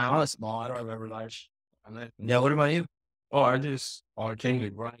 Long time. I was small. I don't remember large. And then, Yeah. What about you? oh, I came to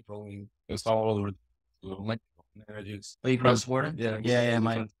grind going. It's all over Mexico. And I just, Oh, you cross the border? yeah, Yeah.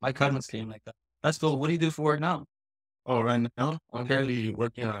 My cousins came like that. That's cool. What do you do for work now? oh, right now, I'm currently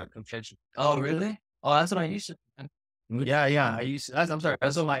working on a convention. Oh, really? Oh, that's what I used to. Yeah, yeah. I used to, I'm sorry.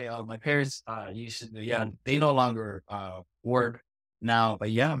 That's what my parents used to do. Yeah, they no longer work now.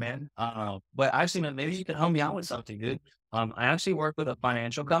 But yeah, man. But actually, man, maybe you can help me out with something, dude. I actually work with a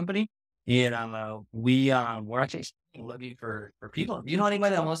financial company, and we're actually looking for people. You know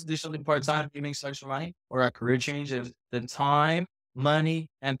anybody that wants to do something part time to make extra money or a career change if the time, money,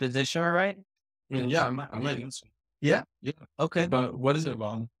 and position are right? And yeah, I'm ready. Yeah. Yeah. Okay. But what is it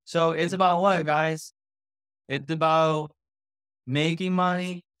about? So it's about what, guys? It's about making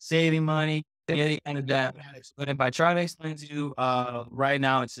money, saving money, getting into debt. But if I try to explain to you right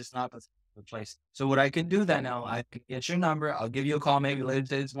now, it's just not the place. So what I can do that now, I can get your number. I'll give you a call maybe later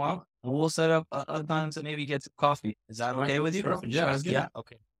today tomorrow, and we'll set up a time to maybe get some coffee. Is that okay with you? Sure. Yeah, that's good. Yeah.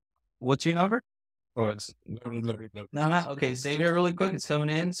 Okay. What's your number? Oh, it's No. Okay. Save it really quick. It's coming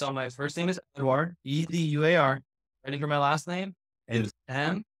in. So my first name is Eduar, Eduar. Ready for my last name? It's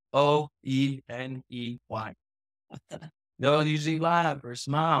Moeney. They'll usually laugh or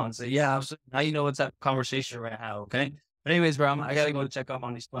smile and say, yeah, absolutely. Now you know what's that conversation right now, okay? But anyways, bro, I got to go check up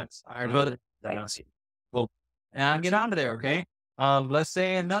on these plants. All right, brother. I don't see. Well, and I'll get out of there, okay? Let's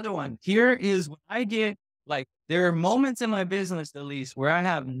say another one. Here is when I get, like, there are moments in my business, at least, where I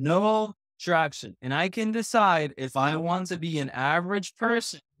have no traction. And I can decide if I want to be an average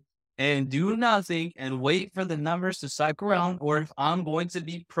person and do nothing and wait for the numbers to cycle around, or if I'm going to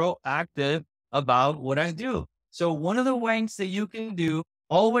be proactive about what I do. So one of the ways that you can do,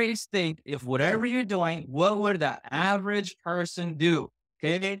 always think if whatever you're doing, what would that average person do?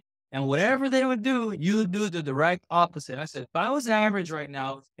 Okay. And whatever they would do, you do the direct opposite. I said, if I was average right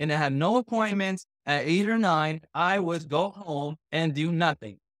now and I had no appointments at 8 or 9, I would go home and do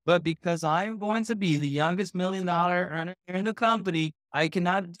nothing. But because I'm going to be the youngest $1 million earner in the company, I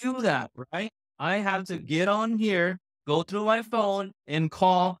cannot do that, right? I have to get on here, go through my phone and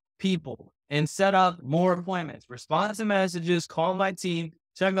call people and set up more appointments, respond to messages, call my team,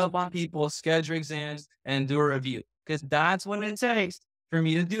 check up on people, schedule exams, and do a review. Because that's what it takes for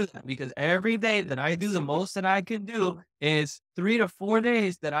me to do that. Because every day that I do the most that I can do is 3 to 4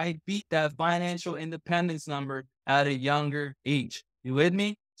 days that I beat that financial independence number at a younger age. You with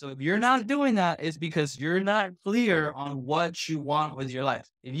me? So if you're not doing that, it's because you're not clear on what you want with your life.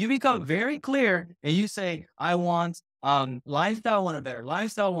 If you become very clear and you say, I want lifestyle, I want a better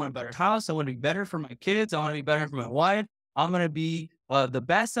lifestyle, I want a better house, I want to be better for my kids, I want to be better for my wife, I'm going to be the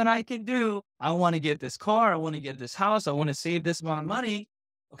best that I can do. I want to get this car, I want to get this house, I want to save this amount of money.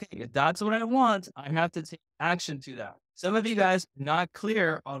 Okay, if that's what I want, I have to take action to that. Some of you guys are not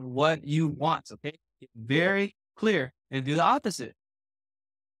clear on what you want. Okay, get very clear and do the opposite.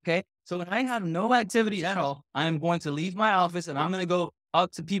 Okay. So when I have no activity at all, I'm going to leave my office and I'm going to go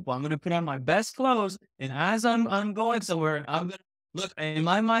up to people. I'm going to put on my best clothes. And as I'm going somewhere, I'm going to look in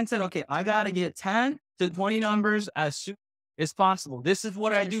my mindset. Okay, I got to get 10 to 20 numbers as soon as possible. This is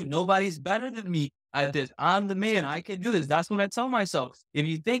what I do. Nobody's better than me at this. I'm the man. I can do this. That's what I tell myself. If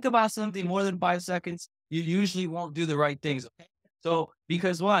you think about something more than 5 seconds, you usually won't do the right things. Okay. So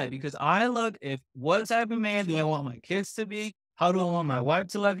because why? Because I look at what type of man do I want my kids to be? How do I want my wife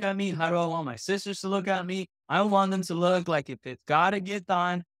to look at me? How do I want my sisters to look at me? I want them to look like if it's got to get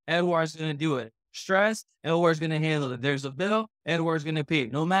done, Eduard's going to do it. Stress, Eduard's going to handle it. There's a bill, Eduard's going to pay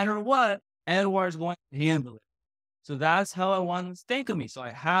it. No matter what, Eduard's going to handle it. So that's how I want them to think of me. So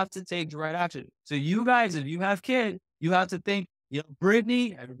I have to take the right action. So you guys, if you have kids, you have to think,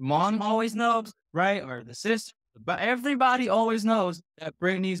 Brittany, mom always knows, right? Or the sister, but everybody always knows that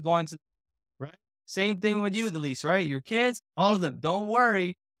Brittany's going to, right? Same thing with you, Delise, right? Your kids, all of them. Don't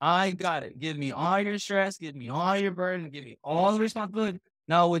worry. I got it. Give me all your stress. Give me all your burden. Give me all the responsibility.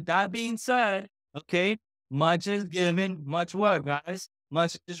 Now, with that being said, okay, much is given, much what, guys?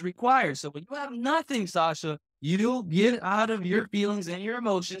 Much is required. So when you have nothing, Sasha, you get out of your feelings and your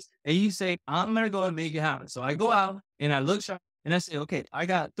emotions and you say, I'm going to go and make it happen. So I go out and I look sharp and I say, okay, I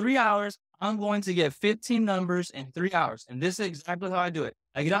got 3 hours. I'm going to get 15 numbers in 3 hours. And this is exactly how I do it.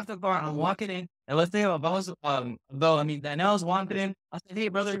 I get off the car, I'm walking in, and let's say Danielle's walking in. I said, hey,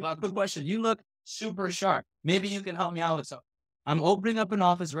 brother, quick question. You look super sharp. Maybe you can help me out with something. I'm opening up an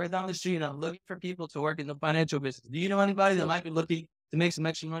office right down the street, and I'm looking for people to work in the financial business. Do you know anybody that might be looking to make some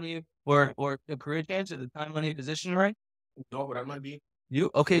extra money or a career change at the time, money, position, right? No, but I might be. You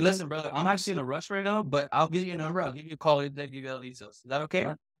okay? Listen, brother, I'm actually in a rush right now, but I'll give you a number. I'll give you a call and give you all the details. Is that okay?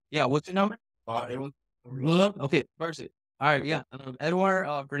 Right. Yeah. What's your number? It was. Okay, perfect. All right, yeah.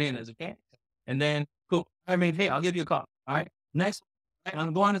 Eduar Fernandez, okay? And then cool. I mean, hey, I'll give you a call. All right. Next,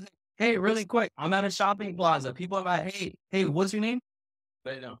 I'm going to hey, really quick. I'm at a shopping plaza. People are like, hey, what's your name?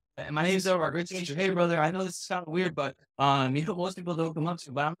 But no, my name is Eduar. Great to meet you. Hey, brother, I know this is kind of weird, but most people don't come up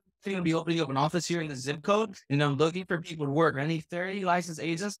to, but I'm going to be opening up an office here in the zip code, and I'm looking for people to work. I need 30 licensed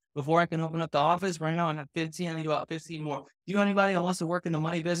agents before I can open up the office. Right now, I have 15. I need about 15 more. Do you know anybody that wants to work in the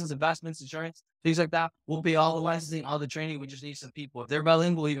money business, investments, insurance, things like that? We'll pay all the licensing, all the training. We just need some people. If they're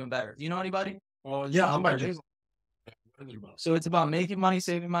bilingual, even better. Do you know anybody? Oh, yeah, I'm bilingual. So it's about making money,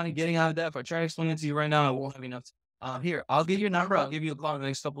 saving money, getting out of debt. If I try to explain it to you right now, I won't have enough. Here, I'll give you a number. I'll give you a call in the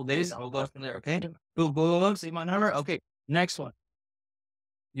next couple of days. I'll go from there. Okay. Boom, boom, boom. See my number. Okay. Next one.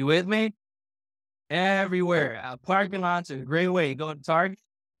 You with me? Everywhere. Parking lots are a great way. You go to Target.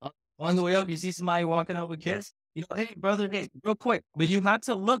 On the way up, you see somebody walking up with kids. You know, hey, brother, hey, real quick. But you have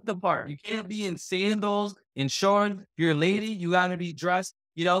to look the part. You can't be in sandals, in shorts. If you're a lady, you got to be dressed.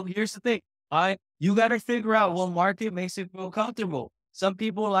 You know, here's the thing. You got to figure out what market makes you feel comfortable. Some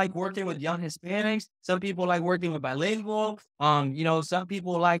people like working with young Hispanics. Some people like working with bilingual. Some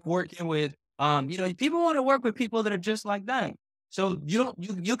people like working with, people want to work with people that are just like that. So you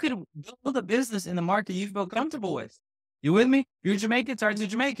could build a business in the market you feel comfortable with. You with me? If you're Jamaican, talk to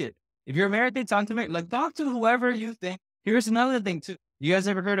Jamaican. If you're American, talk to American. Like talk to whoever you think. Here's another thing too. You guys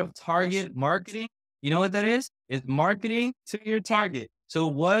ever heard of target marketing? You know what that is? It's marketing to your target. So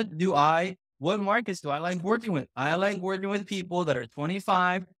what markets do I like working with? I like working with people that are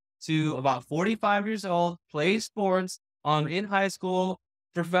 25 to about 45 years old, play sports in high school,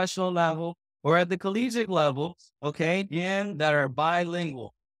 professional level, or at the collegiate level, okay, and that are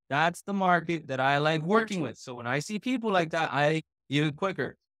bilingual. That's the market that I like working with. So when I see people like that, I even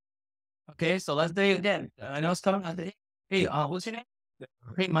quicker. Okay, so let's do it again. I know it's coming out. Hey, what's your name?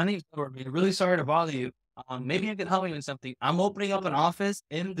 Hey, my name's Eduar. Really sorry to bother you. Maybe you can help me with something. I'm opening up an office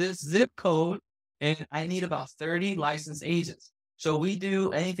in this zip code, and I need about 30 licensed agents. So we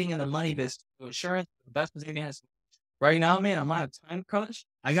do anything in the money business, insurance, investments, anything has. Right now, man, I'm on a time crunch.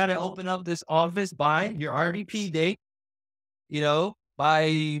 I got to open up this office by your RVP date,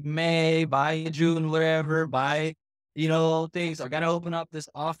 by May, by June, whatever, by, things. I got to open up this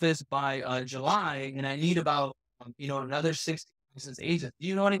office by July, and I need about, another 60 licensed agents. Do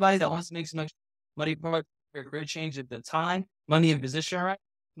you know anybody that wants to make some extra money for a career change at the time, money and position, right?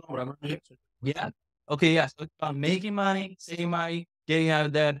 No, whatever. Yeah. Okay, yeah. So it's about making money, saving money, getting out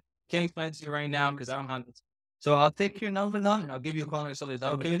of debt. Can't explain to you right now because I don't have it. So I'll take your number down and I'll give you a call or something. Is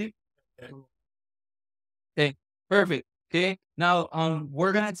that okay with you? Okay, perfect. Okay. Now I'm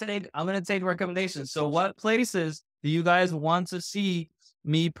gonna take recommendations. So what places do you guys want to see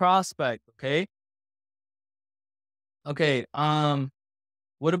me prospect? Okay. Okay.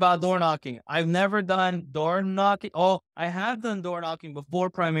 What about door knocking? I've never done door knocking. Oh, I have done door knocking before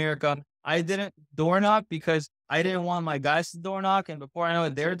Primerica. I didn't door knock because I didn't want my guys to door knock. And before I know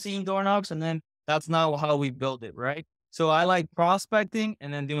it, their team door knocks. And then that's not how we build it, right? So I like prospecting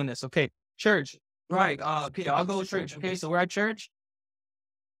and then doing this. Okay, church. Right. Okay, I'll go to church. Okay, so we're at church.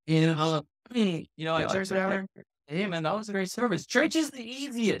 And at church, whatever. Hey man, that was a great service. Church is the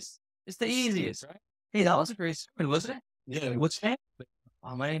easiest. It's the easiest, right? Hey, that was a great service, wasn't it? Yeah. What's your name?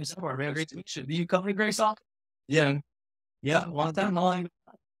 My name is Eduar. Man, great to meet you. Do you come to Grace Soft? Yeah. Yeah, long time. How long?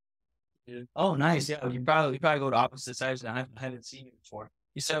 Yeah. Oh, nice. Yeah, you probably go to opposite sides. I haven't seen you before.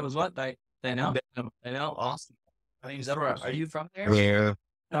 You said it was what? I know. Awesome. My name is Eduar. Are you from there? Yeah.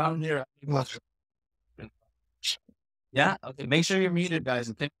 I'm here. Yeah. Okay. Make sure you're muted,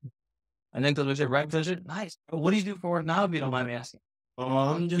 guys. I think those are right position. Nice. What do you do for work now, if you don't mind me asking?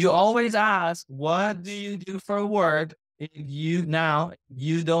 You always ask, what do you do for work? If you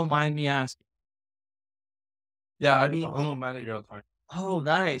don't mind me asking. Yeah, I'm a manager at Target. Oh,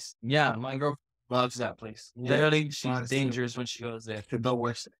 nice. Yeah, my girlfriend loves that place. Literally, she's dangerous when she goes there. No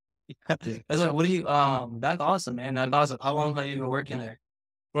worse. That's like, what do you? That's awesome, man. That's awesome. How long have you been working there?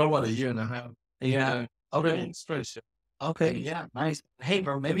 For about a year and a half. Yeah. Okay. It's pretty sure. Okay. Yeah. Nice. Hey,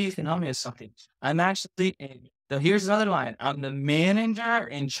 bro, maybe you can help me with something. I'm actually. Here's another line. I'm the manager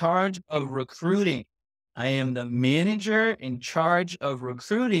in charge of recruiting. I am the manager in charge of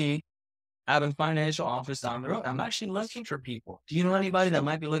recruiting at a financial office down the road. I'm actually looking for people. Do you know anybody that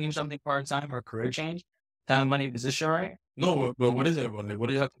might be looking for something part-time or career change? Time, money, position, right? No, but what is it? What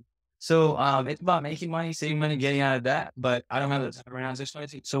do you have to? So it's about making money, saving money, getting out of that. But I don't have the time right now to explain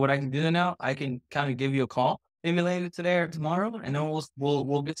it to you. So what I can do now, I can kind of give you a call maybe later today or tomorrow, and then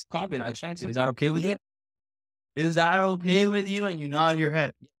we'll get some coffee. And I chance. Is that okay with you? Is that okay with you? And you nod your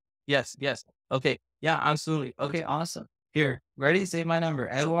head. Yes, yes. Okay. Yeah, absolutely. Okay, awesome. Here, ready? Save my number.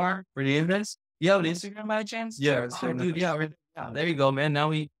 Eduar Fernandez. You have an Instagram by chance? Yeah, Oh, dude, yeah, yeah. There you go, man.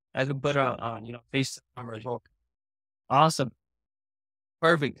 Now I can put face number as well. Awesome.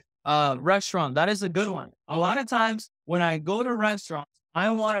 Perfect. Restaurant. That is a good one. A lot of times when I go to restaurants, I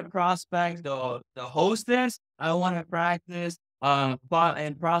want to prospect the hostess. I want to practice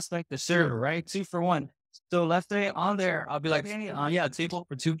and prospect the server. Right, 2 for 1. So let's say on there, I'll be like, hey, yeah, table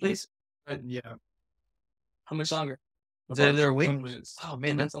for 2, please. yeah. How much longer? Is About it their wait? 20 minutes. Oh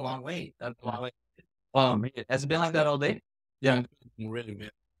man, that's a long wait. That's a long wait. Man, has it been like that all day? Yeah, really, man.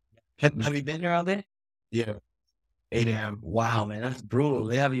 Have you been here all day? Yeah, 8 a.m. Wow, man, that's brutal.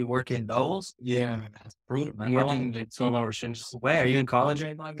 They have you working doubles? Yeah, That's brutal, man. I'm working like 12-hour shifts. Where are you in college or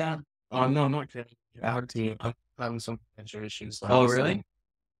anything like that? No, not kidding. Out team. I'm having some financial issues. So Oh, really?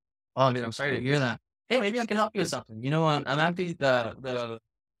 Oh, dude, I'm sorry to hear that. Hey, maybe I can help you with something. I'm actually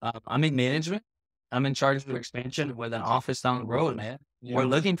I'm in management. I'm in charge of expansion with an office down the road, man. Yeah. We're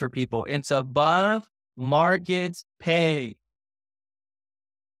looking for people. It's above market pay.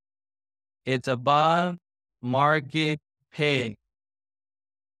 It's above market pay.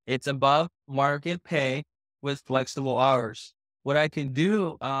 It's above market pay with flexible hours. What I can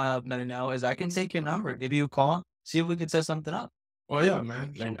do now is I can take your number, give you a call, see if we can set something up. Oh yeah,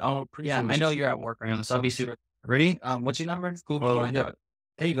 man. And I'll Yeah, I know you're at work right now, so I'll be super ready. What's your number? Cool. Oh yeah.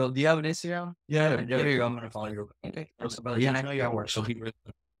 There you go. Do you have an Instagram? Yeah, There you go. I'm gonna follow you. Okay. Yeah, I know you're at work, so he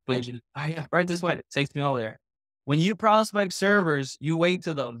yeah, right this way. It takes me over there. When you prospect servers, you wait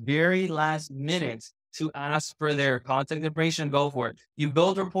till the very last minute to ask for their contact information. Go for it. You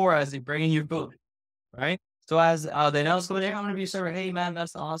build rapport as they bring in your food, right? So as they know, so they're going to be server. Hey man,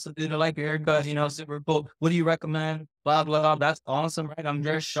 that's awesome, dude. I like your haircut. Super cool. What do you recommend? Blah blah blah. That's awesome, right? I'm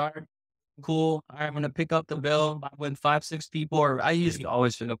very sharp. Cool. All right, I'm gonna pick up the bill with 5-6 people, or I usually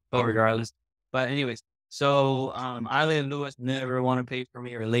always pick up the bill regardless. But anyways, so Eileen and Lewis never want to pay for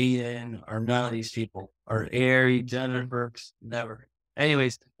me, or Layden, or none of these people, or Ari, Jennifer, never.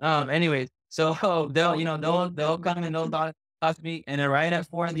 Anyways, so they'll come and they'll talk to me, and then right at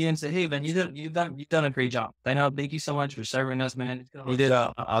 4 at the end say, hey man, you've done a great job. I know, thank you so much for serving us, man. You did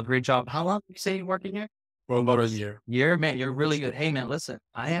a great job. How long did you say you working here? for about a year. Man, you're really good. Hey man, listen,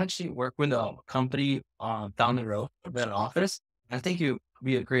 I actually work with a company down the road, at an office. I think you'd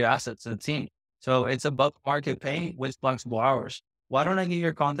be a great asset to the team. So it's above market pay with flexible hours. Why don't I give you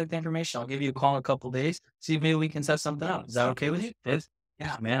your contact information? I'll give you a call in a couple of days, see if maybe we can set something up. Is that okay with you?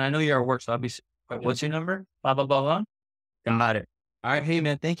 Yeah, man, I know you're at work, so I'll be. What's your number? Blah blah blah blah. Got it. All right, hey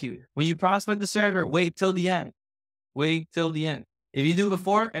man, thank you. When you prospect the server, wait till the end. Wait till the end. If you do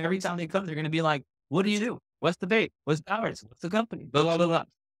before, every time they come, they're gonna be like, what do you do? What's the date? What's the hours? What's the company? Blah, blah, blah, blah.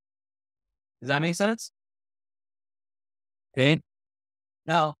 Does that make sense? Okay.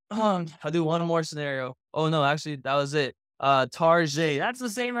 Now, I'll do one more scenario. Oh no, actually, that was it. Tarjay. That's the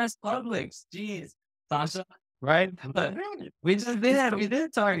same as Publix. Jeez. Sasha, right? But we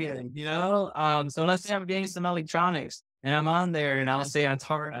did targeting, So let's say I'm getting some electronics and I'm on there and I'll say on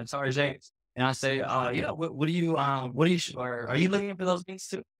Tarjay. And I say, what do you, or are you looking for those things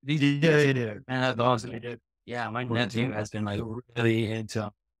too? Yeah. And that's awesome. Yeah, my nephew has been like really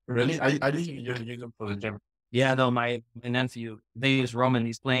into. Really? I didn't use them for the gym. Yeah, though my nephew, they use Roman.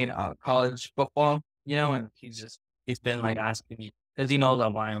 He's playing college football, and he's been like asking me because he knows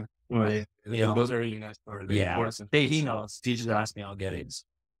I'm buying. Right. Those are really nice. Yeah, he knows. He just asked me, I'll get it.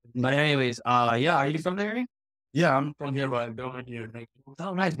 But anyways, yeah, are you from there? Yeah, I'm from here, but I don't live here.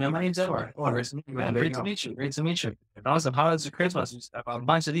 Oh, nice, man. My name's Eduar. Oh, great to meet you. Great to meet you. Awesome. How was the Christmas? A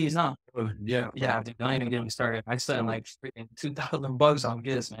bunch of these, huh? Yeah. Yeah, dude, don't even get me started. I spent like freaking $2,000 on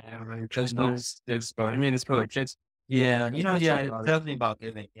gifts, man. It's probably kids. Yeah, tell me about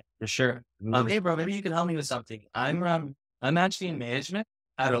giving. Yeah, for sure. Hey, bro, maybe you can help me with something. I'm actually in management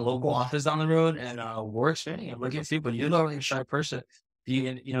at a local office down the road, and we're expanding. I'm looking for people. You're not really a sharp person.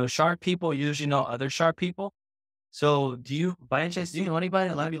 Sharp people usually know other sharp people. So by any chance, do you know anybody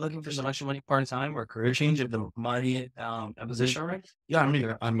that might be looking for some extra money part-time or career change if the money, a position, right? Yeah,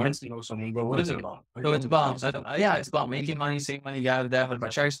 I might know something, but what is it about? So it's about making money, saving money, get out of debt. But if I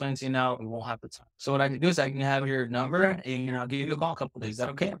try to explain to you now, we won't have the time. So what I can do is I can have your number and I'll give you a call in a couple of days. Is that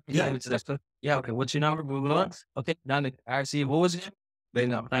okay? Yeah. Yeah, okay. What's your number? Boom, boom. Okay, done. All right, see, what was it? But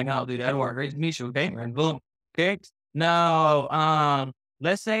no, hang out, dude. Eduar, great to meet you, okay? And boom. Okay. Now,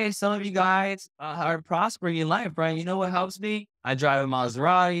 let's say some of you guys are prospering in life, right? You know what helps me? I drive a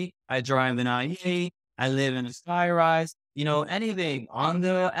Maserati. I drive an i8. I live in a skyrise. anything on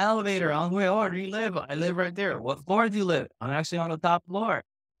the elevator, on the way, oh, where do you live? I live right there. What floor do you live? I'm actually on the top floor.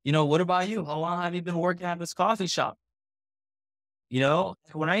 What about you? How long have you been working at this coffee shop?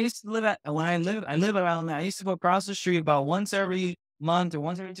 When I used to live at when I live around there, I used to go across the street about once every month or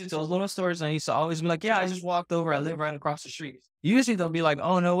once every 2 to those little stores, and I used to always be like, "Yeah, I just walked over. I live right across the street." Usually they'll be like,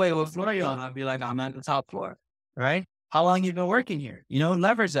 "Oh, no way, what floor are you on?" I'd be like, "I'm at the top floor." Right? How long you been working here?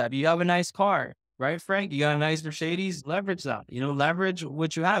 Leverage that. You have a nice car, right, Frank? You got a nice Mercedes, leverage that. Leverage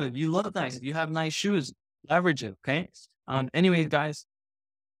what you have. If you look nice, if you have nice shoes, leverage it. Okay. Anyways, guys,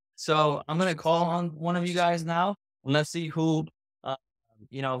 so I'm gonna call on one of you guys now, and let's see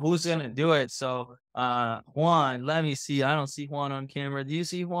uh, who's gonna do it. So, Juan, let me see. I don't see Juan on camera. Do you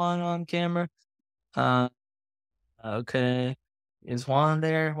see Juan on camera? Uh, okay. Is Juan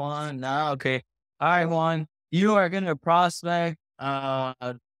there? Juan? No. Okay. All right, Juan. You are gonna prospect.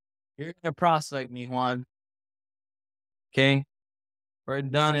 You're gonna prospect me, Juan. Okay. We're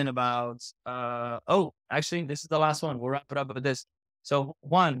done in about. Oh, actually, this is the last one. We'll wrap it up with this. So,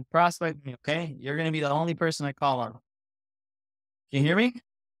 Juan, prospect me. Okay. You're gonna be the only person I call on. Can you hear me?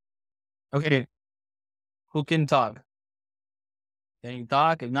 Okay. Who can talk? Can you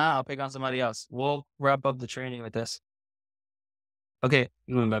talk? If not, I'll pick on somebody else. We'll wrap up the training with this. Okay.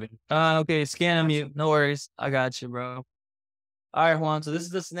 Buddy. Okay, scan mute. No worries. I got you, bro. All right, Juan. So this is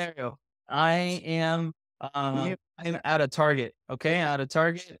the scenario. I am I'm at a Target. Okay, at a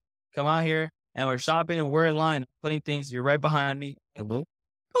Target. Come out here and we're shopping and we're in line, putting things. You're right behind me. Hello?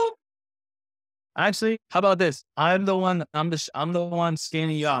 Boop. Actually, how about this? I'm the one. I'm the one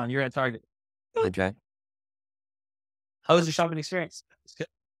scanning you out, and you're at Target. Okay. How was your shopping experience? It's good.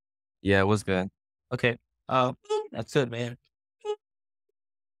 Yeah, it was good. Okay. That's good, man.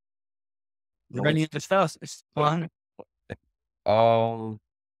 You're No. running into stuff. It's fun. Um,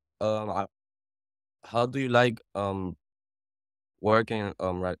 I, how do you like working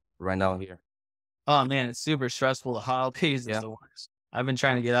right now here? Oh man, it's super stressful. The holidays is Yeah, the worst. I've been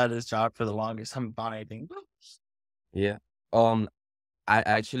trying to get out of this job for the longest. I haven't bought anything. yeah. Um, I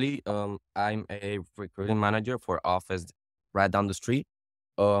actually I'm a recruiting manager for office right down the street.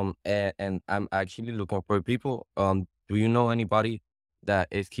 And I'm actually looking for people. Do you know anybody that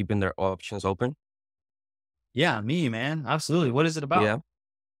is keeping their options open? Yeah, me, man. Absolutely. What is it about? Yeah.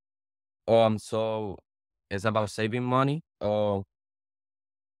 So it's about saving money,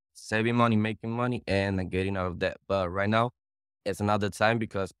 making money, and getting out of debt. But right now, it's another time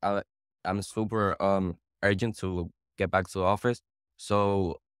because I'm super urgent to get back to the office.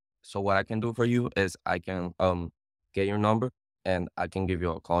 So so what I can do for you is I can get your number and I can give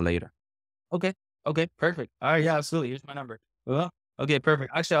you a call later. Okay. Okay. Perfect. All right. Yeah, absolutely. Here's my number. Well, okay.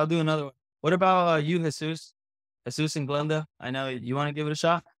 Perfect. Actually, I'll do another one. What about you, Jesus? Jesus and Glenda? I know you want to give it a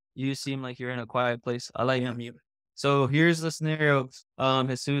shot. You seem like you're in a quiet place. I'll let you unmute. So here's the scenario.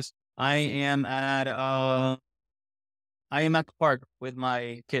 Jesus, I am at the park with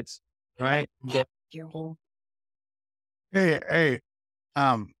my kids. Right? Yeah. Hey, hey,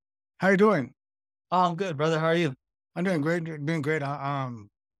 how you doing? Oh, I'm good, brother. How are you? I'm doing great, doing great.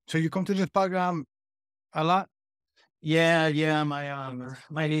 So you come to this program a lot? Yeah, yeah.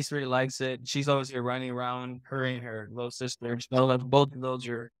 My niece really likes it. She's always here running around. Her and her little sister. So both of those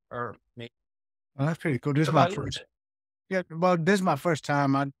are me. Oh, that's pretty cool. This What is my about you? first. Yeah, well, this is my first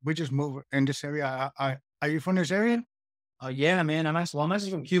time. We just moved in this area. Are you from this area? Oh yeah, man. I'm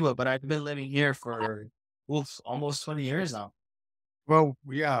actually from Cuba, but I've been living here for almost 20 years now. Well,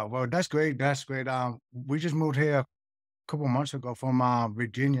 yeah. Well, that's great. That's great. We just moved here a couple months ago from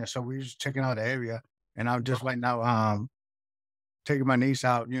Virginia, so we just checking out the area. And I'm just right now taking my niece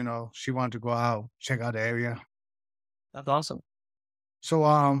out. She wanted to go out, check out the area. That's awesome. So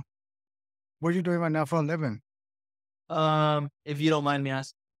what are you doing right now for a living? If you don't mind me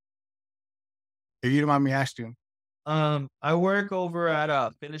asking. If you don't mind me asking. I work over at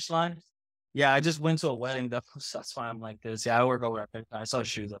a finish line. Yeah, I just went to a wedding. That's why I'm like this. Yeah, I work over at finish line. I saw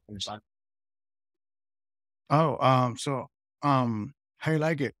shoes at finish line. Oh, how you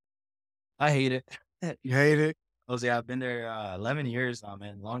like it? I hate it. You hate it? Jose, I've been there 11 years now,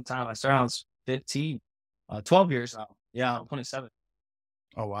 man. Long time. I started when I was 15. 12 years now. Yeah, I'm 27.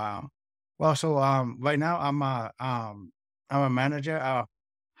 Oh, wow. Well, so right now I'm a manager,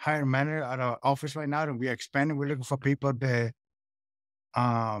 hiring manager at our office right now, and we're expanding. We're looking for people that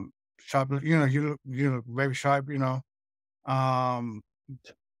sharp. You look very sharp. Um,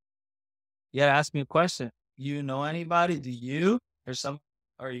 Yeah, ask me a question. You know anybody? Do you or some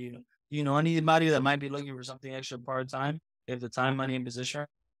or you know anybody that might be looking for something extra part time if the time, money, and position?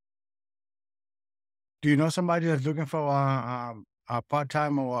 do you know somebody that's looking for a part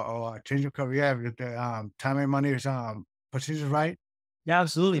time or a change of career if the time and money is procedures right? Yeah,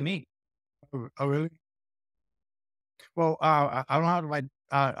 absolutely. Me. Oh, really? Well, I don't have like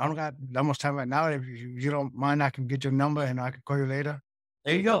I don't got that much time right now. If you don't mind, I can get your number and I can call you later.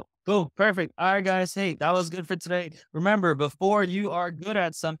 There you go. Cool. Perfect. All right, guys. Hey, that was good for today. Remember, before you are good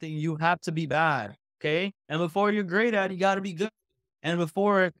at something, you have to be bad. Okay. And before you're great at it, you got to be good. And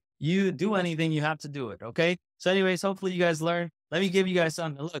before you do anything, you have to do it. Okay. So, anyways, hopefully you guys learn. Let me give you guys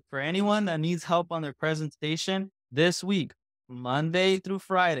something. Look, for anyone that needs help on their presentation this week, Monday through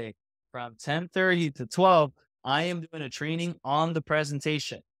Friday, from 10:30 to 12, I am doing a training on the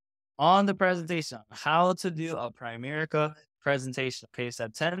presentation. On the presentation, how to do a Primerica presentation. Okay, so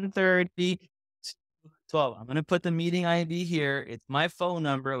at 10:30 to 12. I'm gonna put the meeting ID here. It's my phone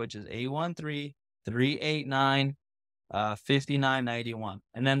number, which is 813-389 5991.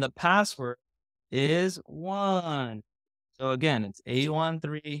 And then the password is 1. So again, it's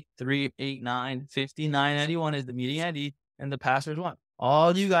 813-389-5991 is the meeting ID, and the password is 1.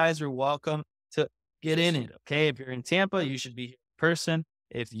 All you guys are welcome to get in it. Okay. If you're in Tampa, you should be here in person.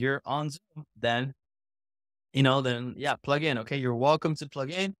 If you're on Zoom, then yeah, plug in. Okay. You're welcome to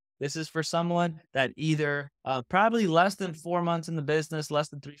plug in. This is for someone that either probably less than 4 months in the business, less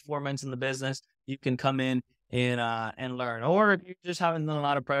than 3-4 months in the business. You can come in and learn. Or if you just haven't done a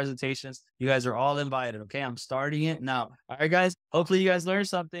lot of presentations, you guys are all invited. Okay. I'm starting it now. All right, guys. Hopefully you guys learned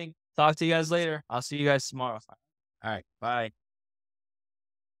something. Talk to you guys later. I'll see you guys tomorrow. All right. Bye.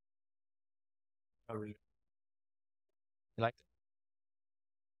 You like